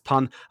 nice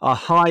pun, are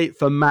high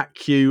for Matt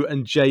Q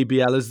and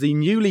JBL as the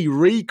newly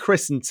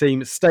rechristened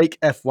team, Stake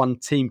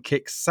F1 Team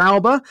Kick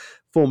Sauber,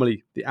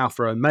 formerly the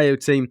Alfa Romeo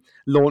team,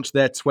 launched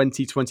their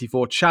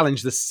 2024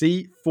 challenge, the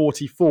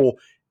C44,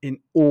 in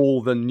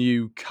all the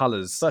new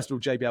colours. First of all,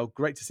 JBL,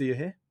 great to see you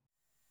here.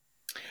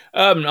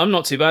 I'm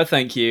not too bad,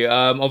 thank you.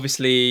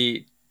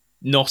 Obviously,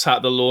 not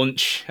at the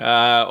launch.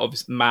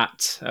 Obviously,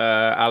 Matt,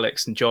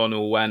 Alex, and John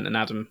all went, and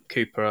Adam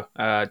Cooper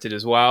did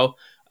as well.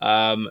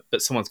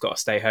 But someone's got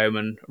to stay home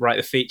and write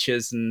the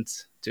features and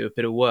do a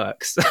bit of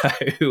work. So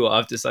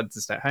I've decided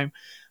to stay at home,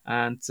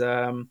 and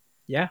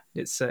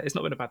it's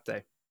not been a bad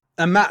day.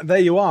 And Matt, there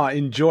you are,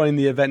 enjoying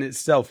the event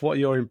itself. What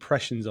are your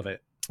impressions of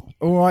it?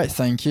 All right,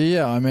 thank you.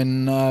 Yeah, I'm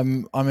in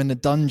the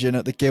dungeon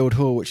at the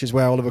Guildhall, which is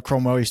where Oliver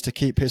Cromwell used to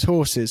keep his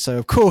horses. So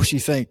of course you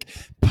think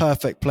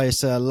perfect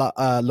place to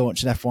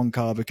launch an F1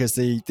 car because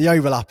the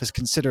overlap is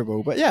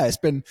considerable. But yeah, it's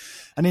been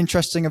an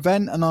interesting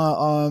event, and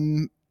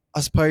I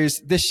suppose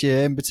this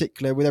year in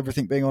particular, with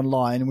everything being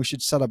online, we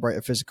should celebrate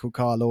a physical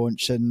car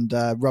launch and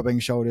rubbing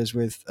shoulders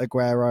with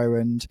Aguero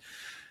and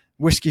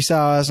Whiskey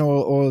Sours and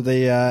all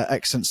the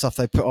excellent stuff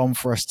they put on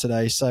for us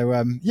today. So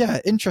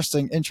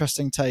interesting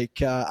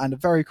take and a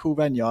very cool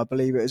venue. I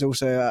believe it is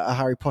also a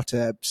Harry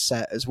Potter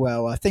set as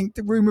well. I think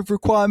the Room of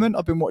Requirement,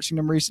 I've been watching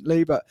them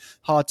recently, but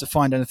hard to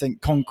find anything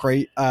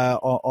concrete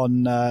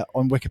on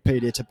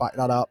Wikipedia to back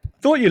that up.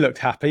 Thought you looked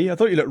happy. I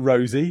thought you looked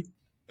rosy.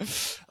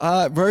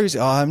 Rose,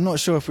 I'm not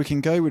sure if we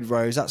can go with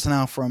rose. That's an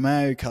Alfa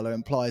Romeo colour,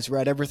 implies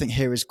red. Everything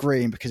here is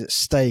green because it's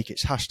Stake.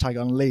 It's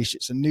 #Unleash.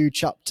 It's a new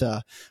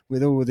chapter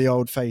with all the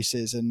old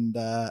faces and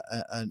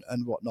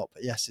whatnot.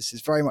 But yes, this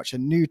is very much a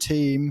new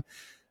team.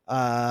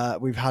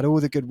 We've had all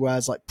the good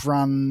words like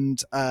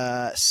brand,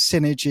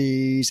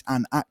 synergies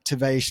and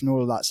activation,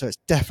 all of that. So it's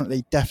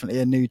definitely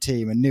a new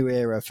team, a new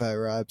era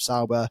for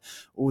Sauber,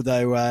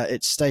 although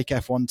it's Stake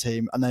F1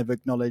 team, and they've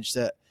acknowledged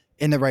that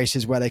in the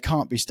races where they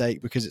can't be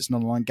Stake because it's an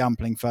online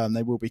gambling firm,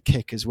 they will be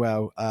Kick as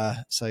well.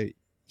 So,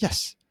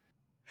 yes.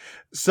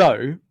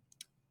 So,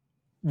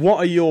 what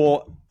are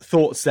your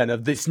thoughts then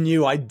of this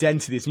new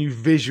identity, this new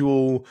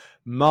visual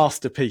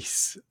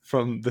masterpiece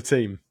from the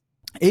team?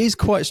 It is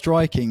quite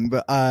striking,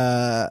 but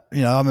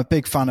I'm a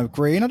big fan of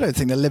green. I don't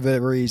think the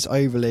livery is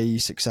overly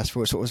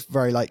successful. It's sort of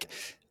very like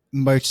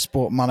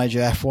Motorsport Manager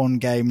F1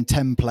 game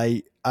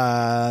template.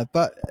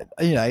 But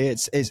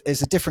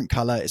it's a different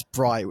color. It's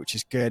bright, which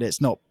is good.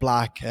 It's not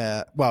black.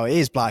 Well, it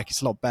is black.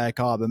 It's a lot bare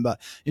carbon, but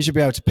you should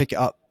be able to pick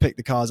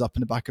the cars up in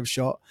the back of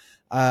shot.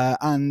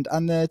 And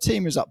the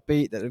team is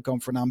upbeat that they've gone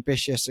for an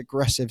ambitious,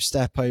 aggressive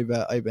step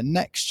over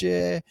next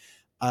year.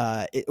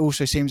 It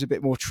also seems a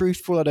bit more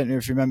truthful. I don't know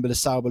if you remember the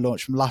Sauber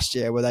launch from last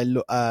year where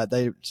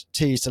they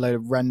teased a load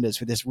of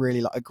renders with this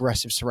really like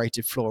aggressive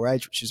serrated floor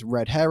edge, which is a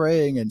red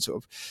herring, and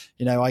sort of,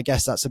 I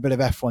guess that's a bit of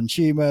F1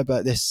 humour,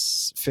 but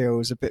this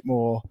feels a bit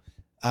more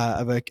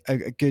of a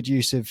good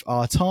use of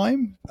our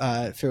time.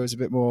 It feels a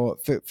bit more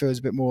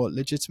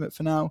legitimate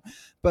for now.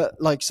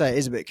 But like I say, it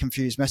is a bit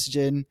confused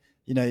messaging.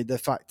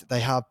 the fact that they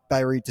have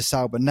buried the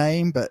Sauber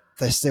name, but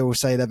they still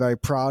say they're very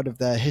proud of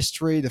their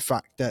history. The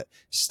fact that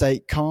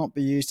Stake can't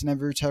be used in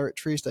every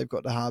territory, so they've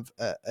got to have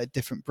a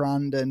different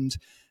brand. And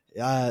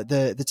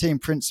the team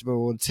principal,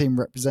 or the team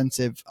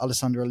representative,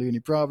 Alessandro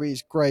Aluni-Bravi,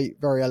 is great,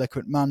 very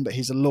eloquent man, but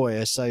he's a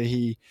lawyer, so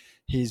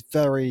he's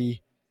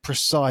very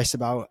precise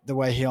about the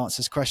way he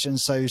answers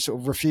questions. So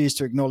sort of refused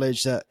to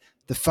acknowledge that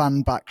the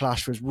fan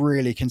backlash was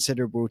really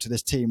considerable to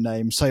this team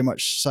name, so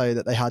much so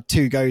that they had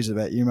 2 goes of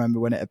it. You remember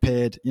when it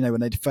appeared,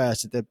 when they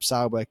first did the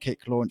Sauber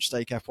kick launch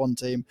Stake F1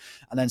 team,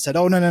 and then said,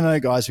 oh, no,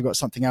 guys, we've got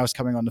something else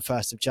coming on the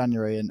 1st of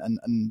January.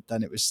 And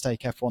then it was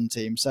Stake F1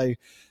 team. So,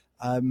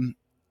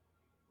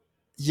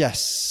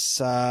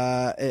 yes,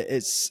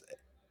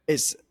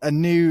 it's a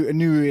new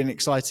and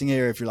exciting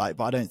era, if you like,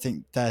 but I don't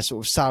think their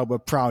sort of Sauber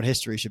proud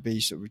history should be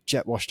sort of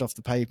jet washed off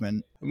the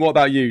pavement. And what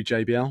about you,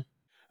 JBL?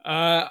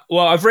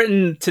 Well, I've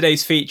written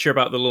today's feature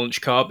about the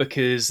launch car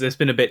because there's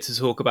been a bit to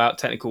talk about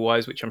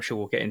technical-wise, which I'm sure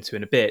we'll get into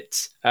in a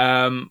bit.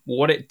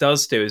 What it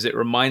does do is it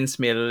reminds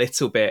me a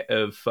little bit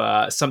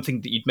of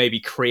something that you'd maybe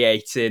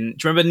create in...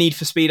 Do you remember Need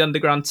for Speed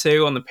Underground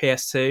 2 on the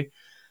PS2?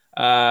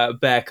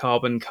 Bare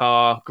carbon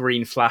car,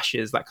 green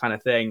flashes, that kind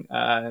of thing.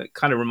 It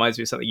kind of reminds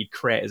me of something you'd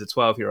create as a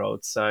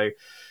 12-year-old. So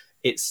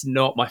it's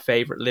not my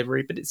favourite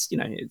livery, but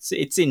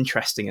it's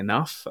interesting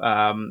enough.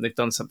 They've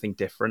done something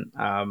different.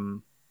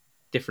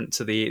 Different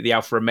to the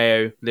Alfa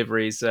Romeo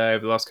liveries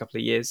over the last couple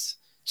of years.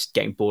 Just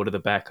getting bored of the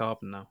bare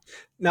carbon now.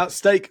 Now,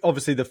 Stake,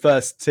 obviously the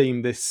first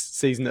team this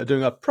season that are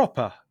doing a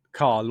proper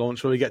car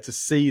launch where we get to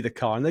see the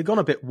car, and they've gone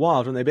a bit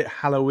wild and they're a bit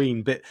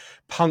Halloween, bit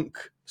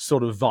punk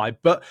sort of vibe.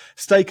 But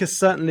Stake are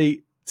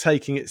certainly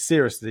taking it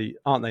seriously,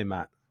 aren't they,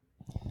 Matt?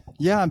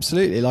 Yeah,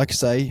 absolutely. Like I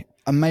say,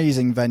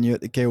 amazing venue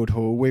at the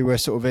Guildhall. We were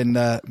sort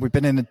of we've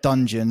been in the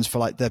dungeons for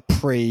like the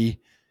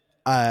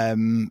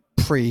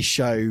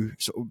pre-show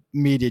sort of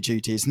media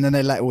duties, and then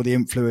they let all the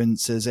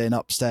influencers in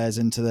upstairs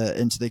into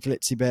the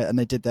glitzy bit, and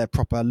they did their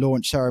proper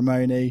launch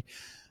ceremony,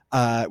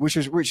 which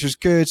was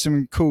good.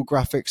 Some cool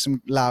graphics,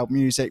 some loud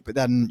music, but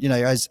then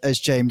as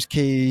James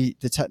Key,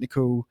 the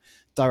technical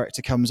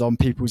director, comes on,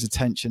 people's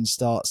attention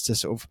starts to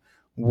sort of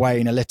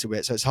wane a little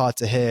bit, so it's hard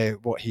to hear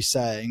what he's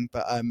saying.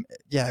 But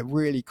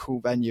really cool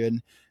venue,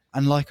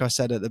 and like I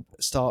said at the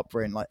start,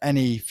 Bryn, like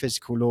any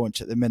physical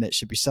launch at the minute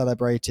should be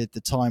celebrated. The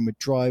time with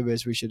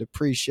drivers we should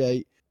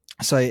appreciate.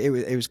 So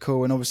it was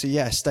cool. And obviously,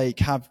 Stake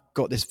have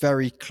got this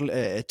very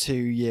clear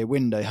 2-year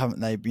window, haven't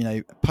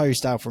they?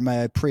 Post Alfa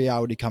Romeo,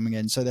 pre-Audi coming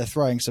in. So they're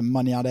throwing some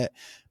money at it,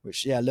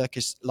 which,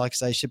 is, like I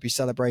say, should be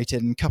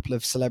celebrated. And a couple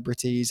of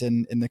celebrities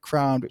in the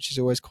crowd, which is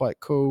always quite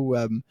cool.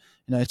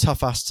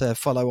 Tough ask to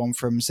follow on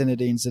from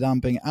Zinedine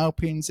Zidane being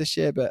Alpines this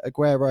year, but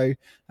Aguero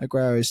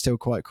is still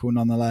quite cool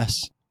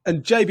nonetheless.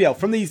 And JBL,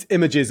 from these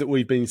images that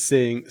we've been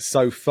seeing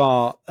so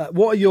far,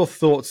 what are your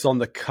thoughts on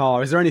the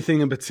car? Is there anything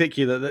in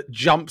particular that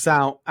jumps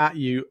out at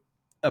you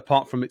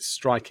apart from its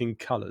striking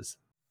colours?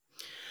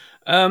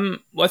 Well,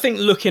 I think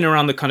looking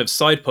around the kind of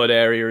side pod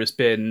area has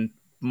been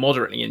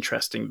moderately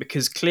interesting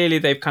because clearly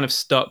they've kind of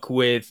stuck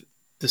with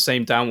the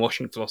same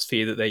downwashing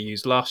philosophy that they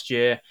used last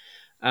year.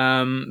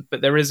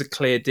 But there is a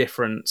clear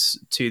difference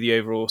to the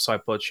overall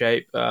side pod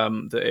shape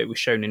that it was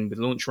shown in with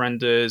launch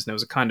renders. And there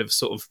was a kind of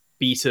sort of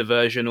beta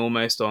version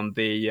almost on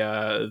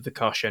the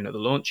car shown at the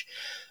launch.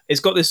 It's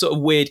got this sort of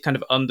weird kind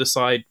of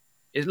underside.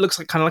 It looks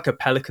like kind of like a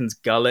pelican's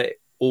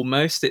gullet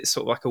almost. It's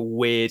sort of like a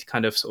weird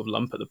kind of sort of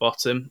lump at the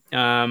bottom.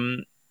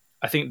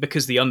 I think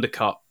because the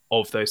undercut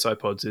of those side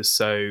pods is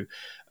so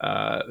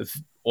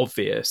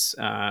obvious,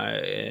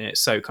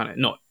 it's so kind of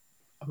not,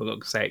 I'm not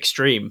going to say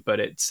extreme, but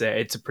it's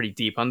a pretty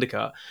deep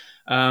undercut.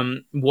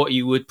 What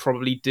you would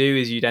probably do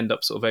is you'd end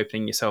up sort of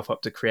opening yourself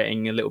up to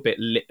creating a little bit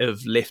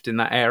of lift in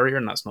that area,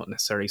 and that's not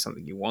necessarily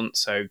something you want.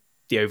 So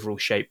the overall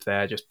shape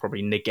there, just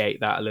probably negate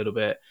that a little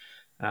bit.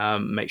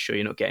 Make sure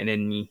you're not getting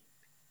any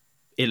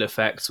ill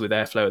effects with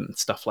airflow and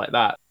stuff like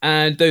that.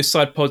 And those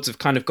side pods have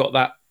kind of got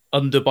that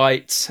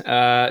underbite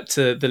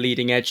to the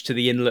leading edge to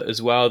the inlet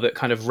as well that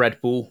kind of Red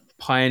Bull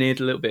pioneered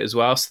a little bit as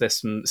well. So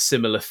there's some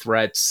similar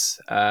threads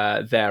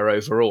there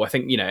overall. I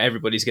think,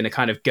 everybody's going to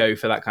kind of go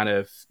for that kind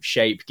of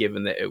shape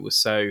given that it was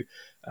so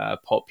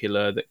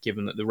popular, that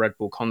given that the Red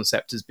Bull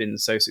concept has been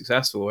so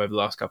successful over the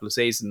last couple of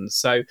seasons.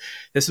 So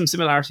there's some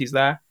similarities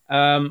there.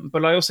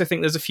 But I also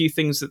think there's a few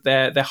things that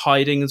they're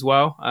hiding as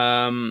well.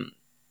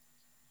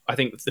 I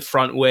think the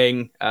front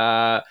wing,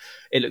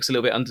 it looks a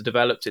little bit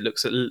underdeveloped. It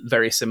looks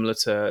very similar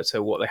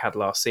to what they had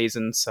last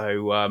season.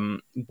 So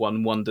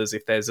one wonders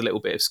if there's a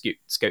little bit of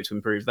scope to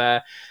improve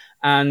there.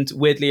 And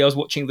weirdly, I was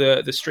watching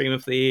the stream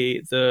of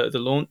the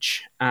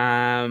launch,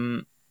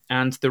 and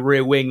the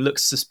rear wing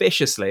looks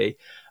suspiciously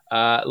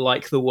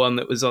like the one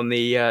that was on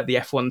the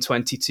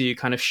F122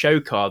 kind of show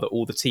car that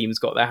all the teams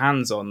got their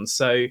hands on.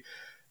 So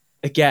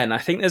again, I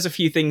think there's a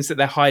few things that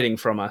they're hiding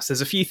from us. There's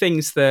a few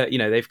things that,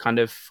 they've kind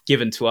of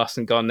given to us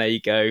and gone, there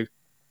you go,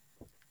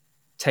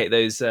 take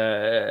those,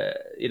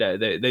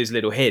 those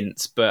little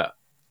hints. But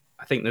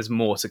I think there's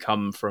more to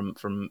come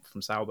from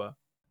Sauber.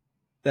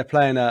 They're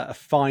playing a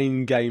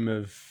fine game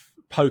of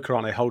poker,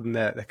 aren't they, holding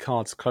their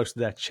cards close to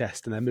their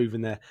chest, and they're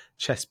moving their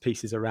chess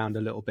pieces around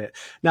a little bit.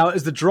 Now,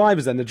 as the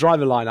drivers then, the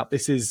driver lineup,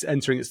 this is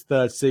entering its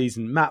third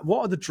season. Matt, what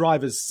are the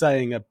drivers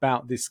saying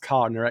about this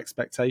car and their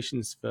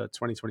expectations for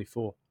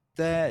 2024?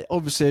 They're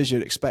obviously, as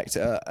you'd expect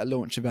at a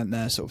launch event,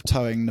 they're sort of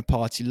towing the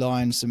party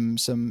line, some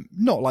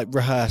not like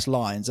rehearsed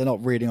lines. They're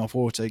not reading off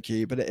auto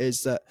cue, but it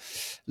is that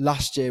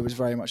last year was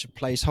very much a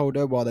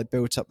placeholder while they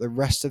built up the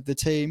rest of the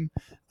team,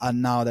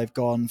 and now they've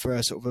gone for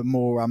a sort of a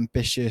more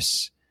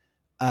ambitious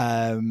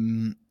car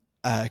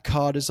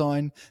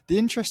design. The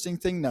interesting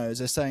thing though is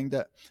they're saying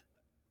that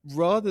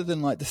rather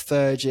than like the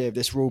third year of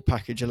this rule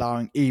package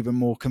allowing even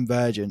more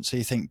convergence, so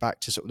you think back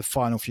to sort of the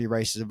final few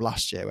races of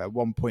last year where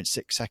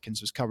 1.6 seconds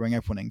was covering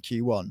everyone in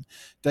Q1,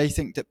 they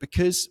think that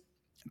because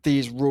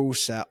these rule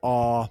set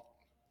are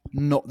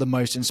not the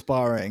most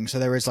inspiring, so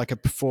there is like a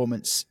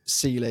performance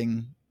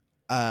ceiling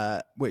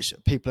which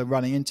people are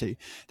running into,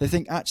 they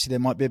think actually there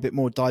might be a bit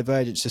more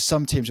divergence. So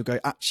some teams will go,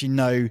 actually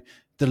no,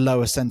 the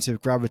lower centre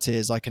of gravity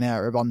is like an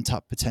area of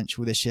untapped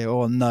potential this year,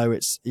 or no,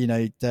 it's, you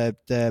know,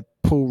 their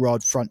pull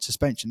rod front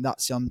suspension,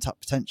 that's the untapped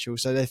potential.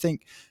 So they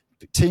think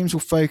teams will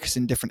focus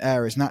in different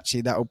areas, and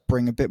actually that will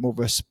bring a bit more of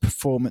a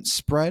performance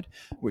spread,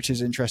 which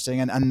is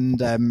interesting. And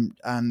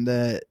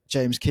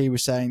James Key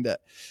was saying that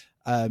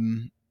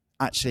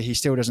actually he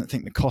still doesn't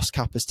think the cost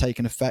cap has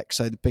taken effect.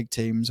 So the big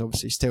teams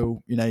obviously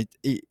still, you know,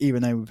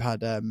 even though we've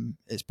had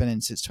it's been in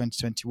since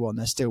 2021,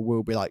 there still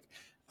will be like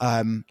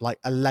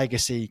a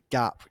legacy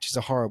gap, which is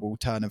a horrible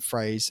turn of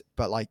phrase,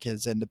 but like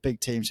as in the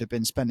big teams who've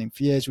been spending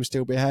for years will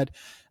still be ahead,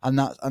 and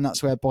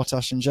that's where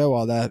Bottas and Zhou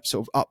are. They're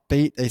sort of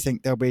upbeat. They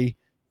think they'll be,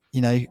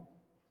 you know,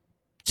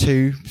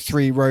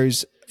 2-3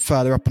 rows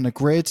further up on the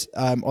grid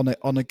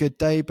on a good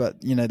day, but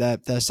you know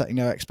they're setting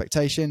their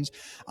expectations.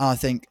 And I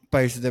think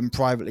both of them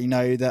privately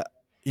know that,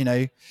 you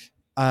know,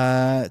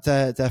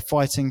 they're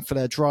fighting for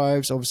their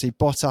drives. Obviously,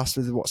 Bottas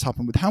with what's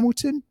happened with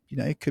Hamilton, you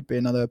know, it could be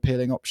another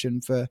appealing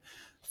option for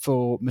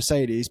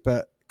Mercedes,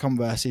 but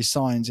conversely,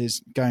 Sainz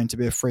is going to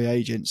be a free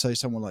agent, so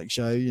someone like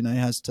Zhou, you know,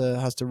 has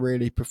to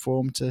really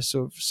perform to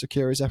sort of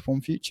secure his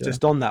F1 future.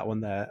 Just on that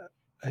one there,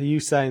 are you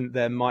saying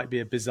there might be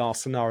a bizarre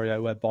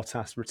scenario where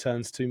Bottas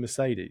returns to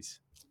Mercedes?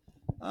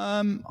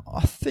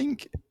 I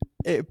think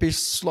it would be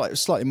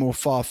slightly more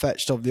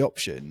far-fetched of the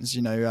options.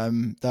 You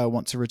know, they'll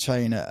want to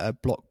retain a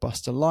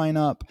blockbuster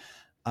lineup,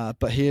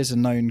 but he is a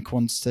known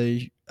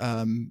quantity.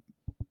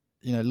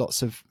 You know,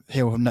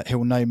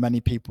 he'll know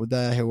many people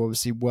there. He'll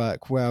obviously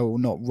work well,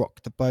 not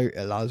rock the boat. It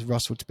allows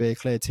Russell to be a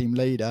clear team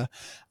leader.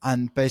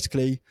 And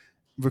basically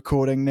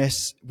recording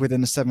this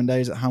within the 7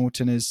 days that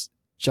Hamilton has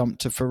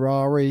jumped to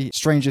Ferrari.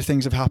 Stranger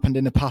things have happened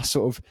in the past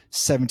sort of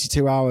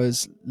 72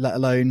 hours, let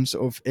alone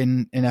sort of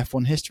in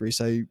F1 history.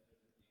 So, you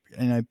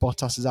know,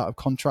 Bottas is out of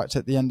contract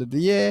at the end of the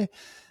year.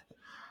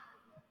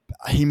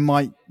 He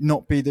might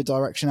not be the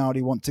direction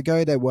Audi want to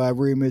go. There were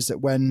rumours that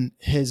when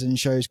his and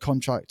Zhou's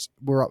contracts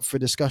were up for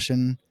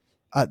discussion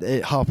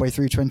halfway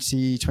through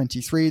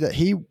 2023, that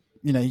he,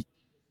 you know,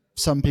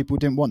 some people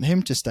didn't want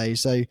him to stay.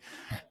 So,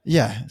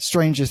 yeah,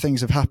 stranger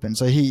things have happened.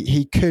 So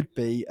he could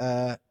be,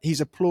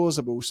 he's a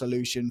plausible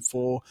solution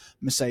for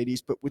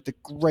Mercedes, but with the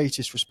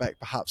greatest respect,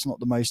 perhaps not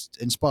the most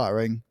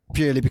inspiring,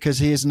 purely because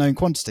he is a known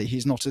quantity.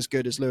 He's not as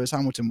good as Lewis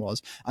Hamilton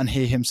was, and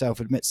he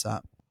himself admits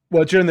that.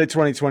 Well, during the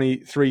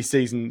 2023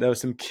 season, there were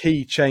some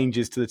key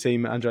changes to the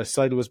team. Andreas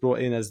Seidl was brought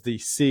in as the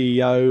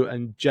CEO,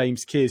 and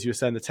James Key, as you were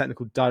saying, the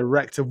technical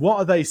director. What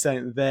are they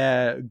saying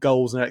their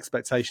goals and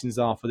expectations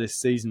are for this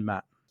season,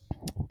 Matt?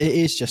 It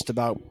is just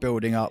about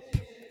building up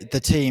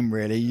the team,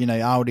 really. You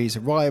know, Audi's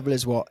arrival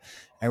is what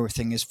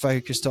everything is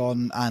focused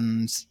on,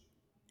 and,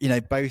 you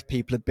know, both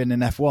people have been in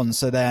F1,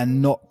 so they're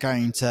not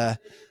going to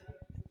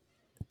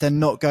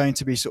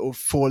be sort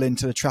of fall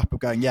into the trap of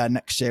going, yeah,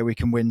 next year we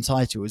can win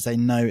titles. They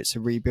know it's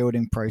a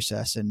rebuilding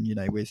process, and, you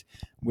know,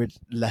 with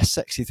less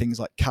sexy things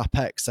like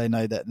CapEx, they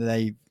know that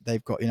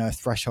they've got, you know, a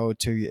threshold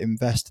to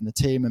invest in the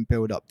team and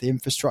build up the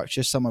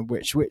infrastructure, some of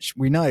which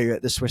we know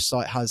at the Swiss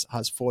site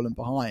has fallen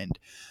behind.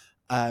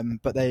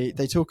 But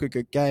they talk a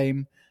good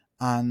game,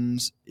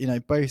 and, you know,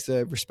 both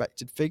are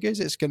respected figures.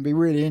 It's going to be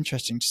really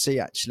interesting to see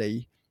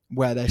actually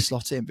where they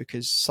slot in,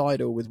 because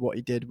Seidl, with what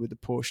he did with the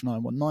Porsche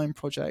 919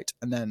 project,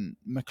 and then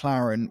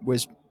McLaren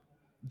was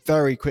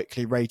very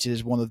quickly rated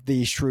as one of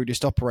the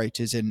shrewdest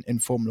operators in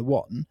Formula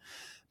One.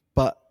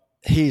 But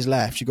he's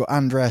left. You've got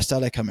Andrea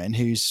Stella come in,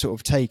 who's sort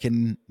of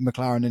taken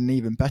McLaren in an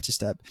even better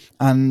step.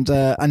 And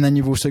then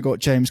you've also got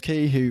James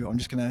Key, who I'm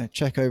just going to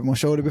check over my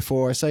shoulder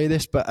before I say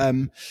this, but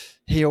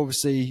he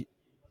obviously,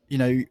 you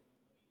know,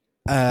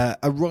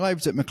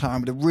 arrived at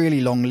McLaren with a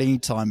really long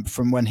lead time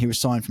from when he was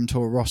signed from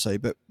Toro Rosso,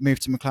 but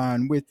moved to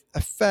McLaren with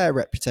a fair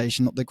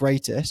reputation, not the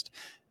greatest.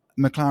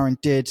 McLaren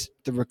did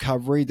the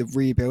recovery, the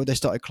rebuild. They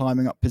started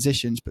climbing up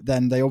positions, but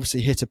then they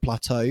obviously hit a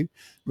plateau.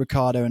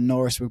 Ricciardo and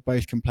Norris were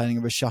both complaining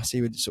of a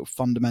chassis with sort of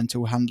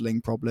fundamental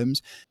handling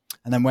problems.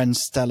 And then when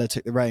Stella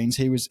took the reins,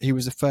 he was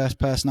the first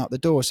person out the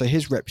door. So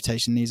his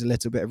reputation needs a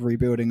little bit of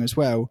rebuilding as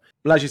well.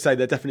 Well, as you say,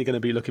 they're definitely going to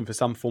be looking for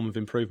some form of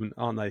improvement,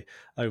 aren't they,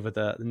 over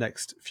the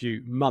next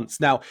few months.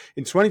 Now,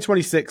 in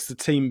 2026, the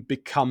team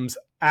becomes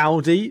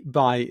Audi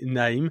by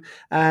name.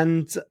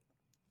 And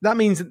that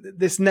means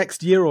this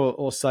next year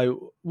or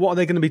so, what are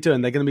they going to be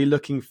doing? They're going to be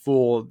looking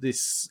for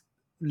this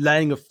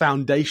laying of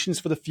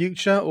foundations for the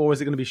future, or is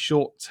it going to be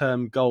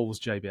short-term goals,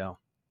 JBL?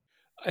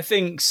 I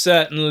think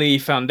certainly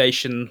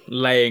foundation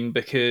laying,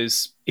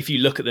 because if you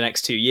look at the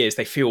next 2 years,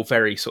 they feel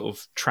very sort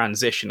of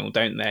transitional,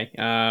 don't they?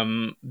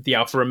 The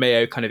Alfa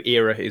Romeo kind of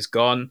era is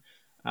gone.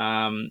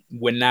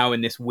 We're now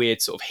in this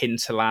weird sort of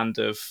hinterland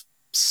of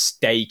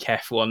stake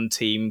F1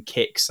 team,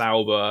 kick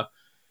Sauber,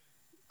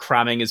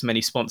 cramming as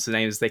many sponsor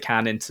names as they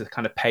can in to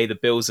kind of pay the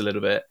bills a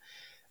little bit.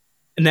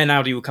 And then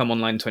Audi will come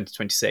online in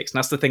 2026. And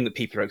that's the thing that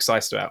people are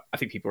excited about. I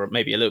think people are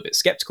maybe a little bit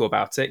skeptical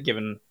about it,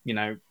 given,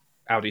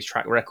 Audi's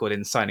track record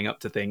in signing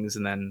up to things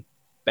and then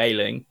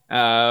bailing.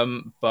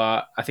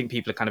 But I think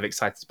people are kind of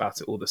excited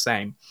about it all the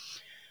same.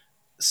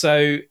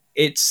 So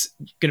it's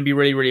going to be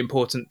really, really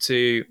important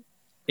to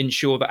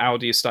ensure that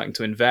Audi is starting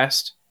to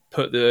invest,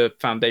 put the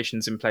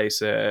foundations in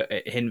place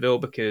at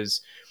Hinwil,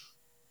 because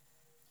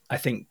I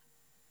think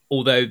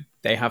although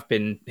they have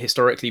been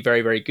historically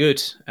very, very good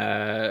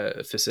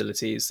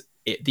facilities,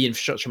 the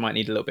infrastructure might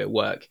need a little bit of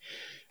work.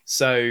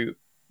 So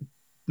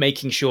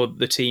making sure that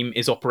the team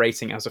is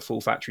operating as a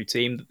full factory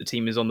team, that the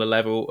team is on the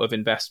level of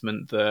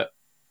investment that,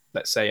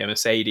 let's say, a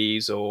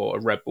Mercedes or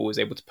a Red Bull is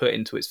able to put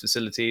into its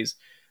facilities,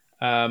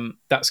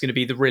 that's going to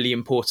be the really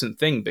important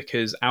thing,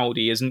 because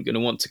Audi isn't going to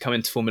want to come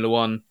into Formula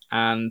One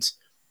and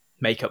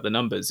make up the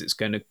numbers. It's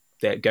going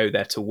to go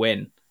there to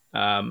win.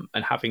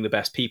 And having the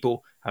best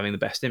people, having the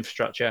best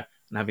infrastructure,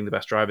 and having the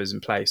best drivers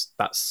in place,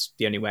 that's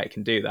the only way it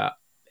can do that.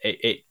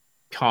 It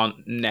can't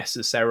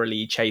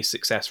necessarily chase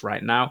success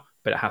right now,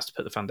 but it has to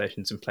put the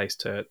foundations in place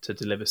to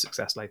deliver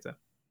success later.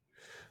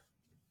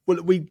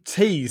 Well, we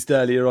teased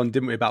earlier on,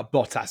 didn't we, about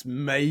Bottas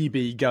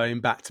maybe going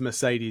back to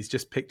Mercedes.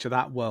 Just picture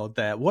that world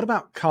there. What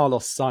about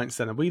Carlos Sainz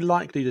then? Are we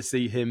likely to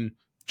see him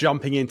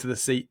jumping into the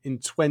seat in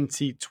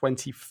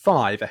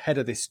 2025 ahead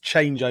of this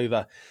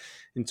changeover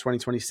in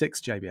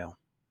 2026, JBL?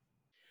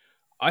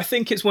 I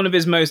think it's one of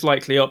his most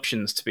likely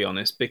options, to be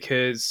honest,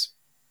 because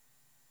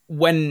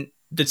when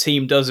the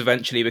team does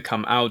eventually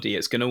become Audi,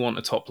 it's going to want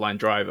a top-line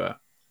driver.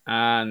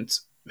 And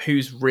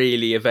who's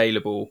really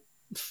available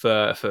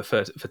for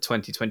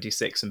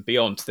 2026 and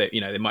beyond? That,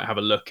 they might have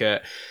a look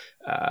at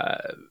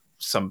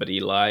somebody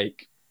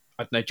like,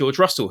 I don't know, George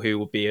Russell, who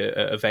will be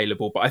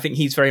available, but I think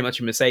he's very much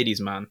a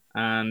Mercedes man.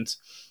 And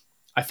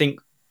I think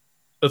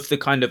of the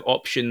kind of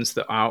options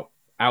that are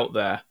out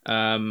there,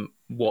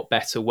 what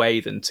better way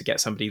than to get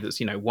somebody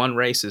that's won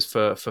races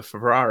for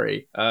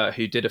Ferrari,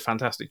 who did a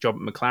fantastic job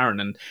at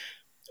McLaren and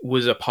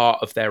was a part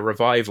of their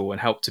revival and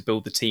helped to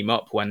build the team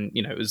up when,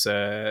 it was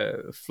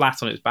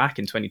flat on its back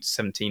in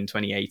 2017,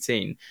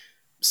 2018.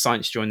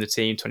 Sainz joined the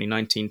team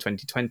 2019,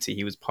 2020.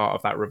 He was part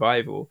of that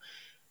revival.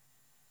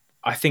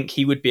 I think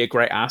he would be a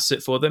great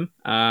asset for them.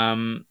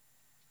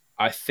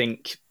 I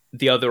think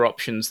the other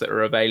options that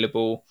are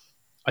available,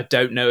 I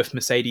don't know if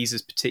Mercedes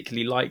is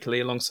particularly likely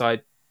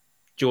alongside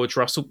George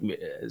Russell.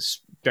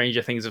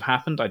 Stranger things have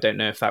happened. I don't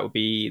know if that would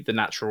be the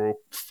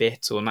natural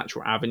fit or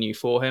natural avenue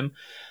for him.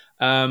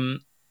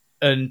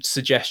 And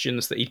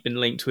suggestions that he'd been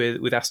linked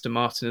with Aston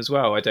Martin as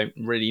well. I don't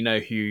really know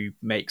who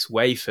makes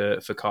way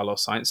for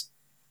Carlos Sainz.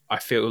 I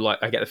feel like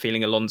I get the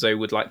feeling Alonso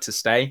would like to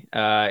stay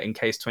in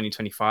case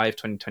 2025,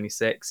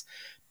 2026,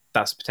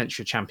 that's a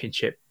potential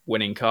championship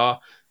winning car.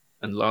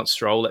 And Lance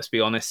Stroll, let's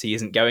be honest, he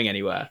isn't going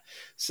anywhere.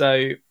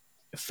 So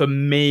for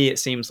me, it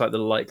seems like the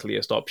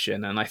likeliest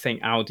option. And I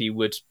think Audi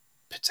would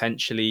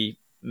potentially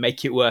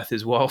make it worth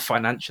his while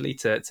financially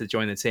to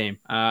join the team.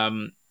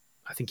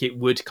 I think it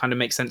would kind of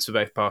make sense for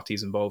both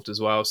parties involved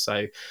as well.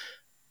 So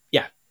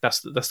yeah,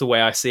 that's the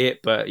way I see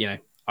it. But,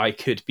 I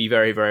could be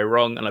very, very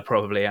wrong, and I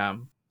probably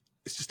am.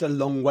 It's just a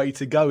long way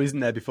to go, isn't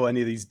there, before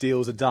any of these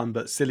deals are done?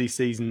 But silly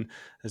season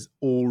has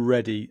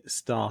already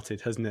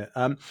started, hasn't it?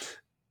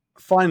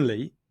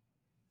 Finally,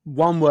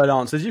 one-word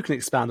answers. You can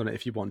expand on it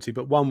if you want to,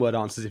 but one-word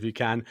answers if you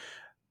can.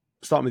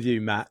 Starting with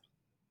you, Matt.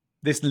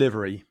 This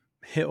livery,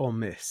 hit or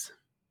miss?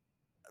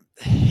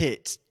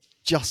 Hit.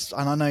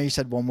 And I know you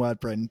said one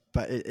word, Bryn,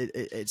 but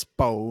it's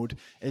bold.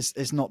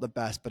 It's not the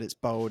best, but it's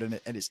bold and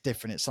it's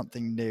different. It's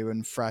something new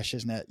and fresh,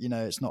 isn't it?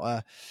 It's not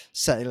a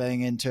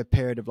settling into a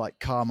period of like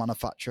car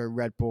manufacturer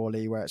Red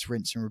Bull-y where it's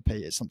rinse and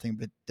repeat. It's something a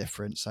bit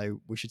different, so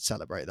we should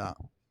celebrate that.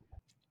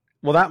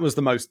 Well, that was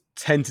the most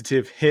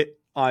tentative hit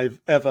I've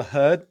ever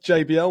heard.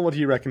 JBL, what do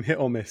you reckon, hit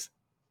or miss?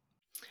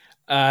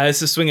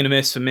 It's a swing and a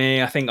miss for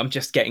me. I think I'm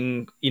just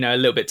getting, a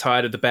little bit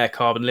tired of the bare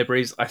carbon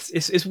liveries.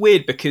 It's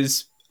weird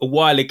because a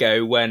while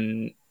ago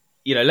when,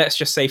 let's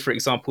just say, for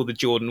example, the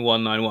Jordan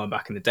 191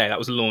 back in the day, that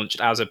was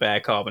launched as a bare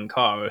carbon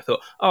car. I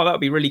thought, that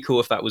would be really cool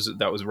if that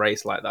was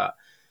raced like that.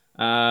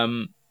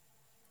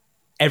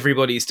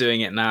 Everybody's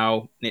doing it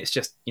now. It's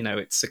just,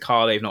 it's a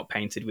car they've not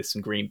painted with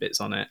some green bits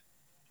on it.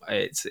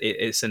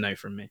 It's a no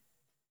from me.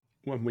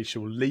 when we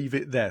shall leave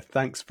it there.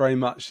 Thanks very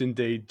much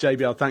indeed.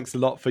 JBL, thanks a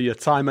lot for your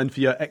time and for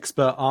your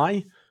expert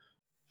eye.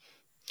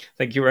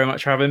 Thank you very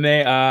much for having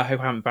me. I hope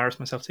I haven't embarrassed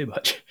myself too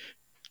much.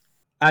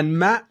 And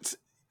Matt,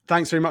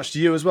 thanks very much to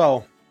you as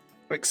well.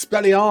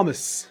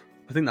 Expelliarmus.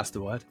 I think that's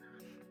the word.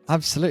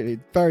 Absolutely.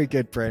 Very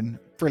good, Bryn.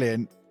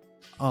 Brilliant.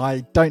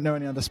 I don't know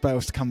any other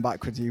spells to come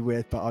back with you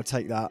with, but I'll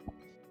take that.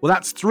 Well,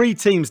 that's 3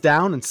 teams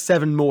down and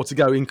 7 more to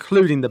go,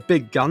 including the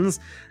big guns.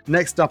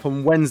 Next up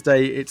on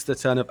Wednesday, it's the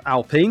turn of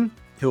Alpine,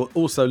 who will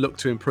also look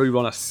to improve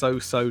on a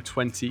so-so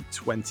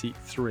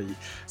 2023.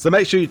 So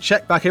make sure you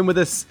check back in with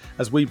us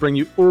as we bring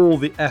you all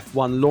the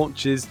F1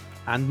 launches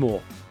and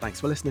more. Thanks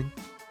for listening.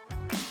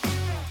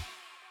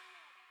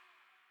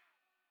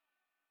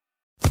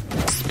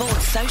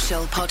 Sports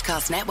Social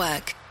Podcast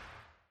Network.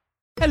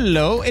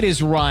 Hello, it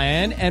is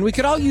Ryan, and we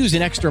could all use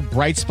an extra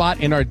bright spot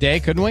in our day,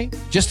 couldn't we?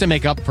 Just to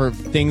make up for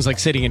things like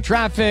sitting in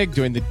traffic,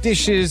 doing the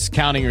dishes,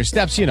 counting your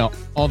steps,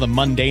 all the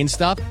mundane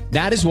stuff.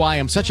 That is why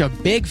I'm such a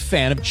big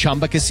fan of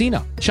Chumba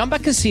Casino. Chumba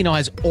Casino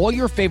has all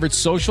your favorite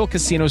social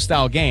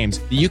casino-style games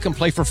that you can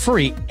play for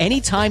free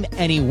anytime,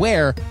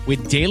 anywhere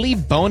with daily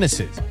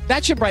bonuses.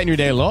 That should brighten your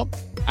day a little.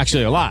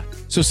 Actually, a lot.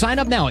 So sign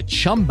up now at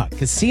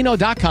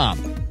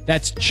ChumbaCasino.com.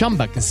 That's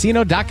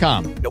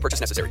ChumbaCasino.com. No purchase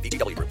necessary.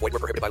 VGW Group. Void where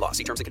prohibited by law.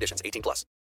 See terms and conditions. 18+.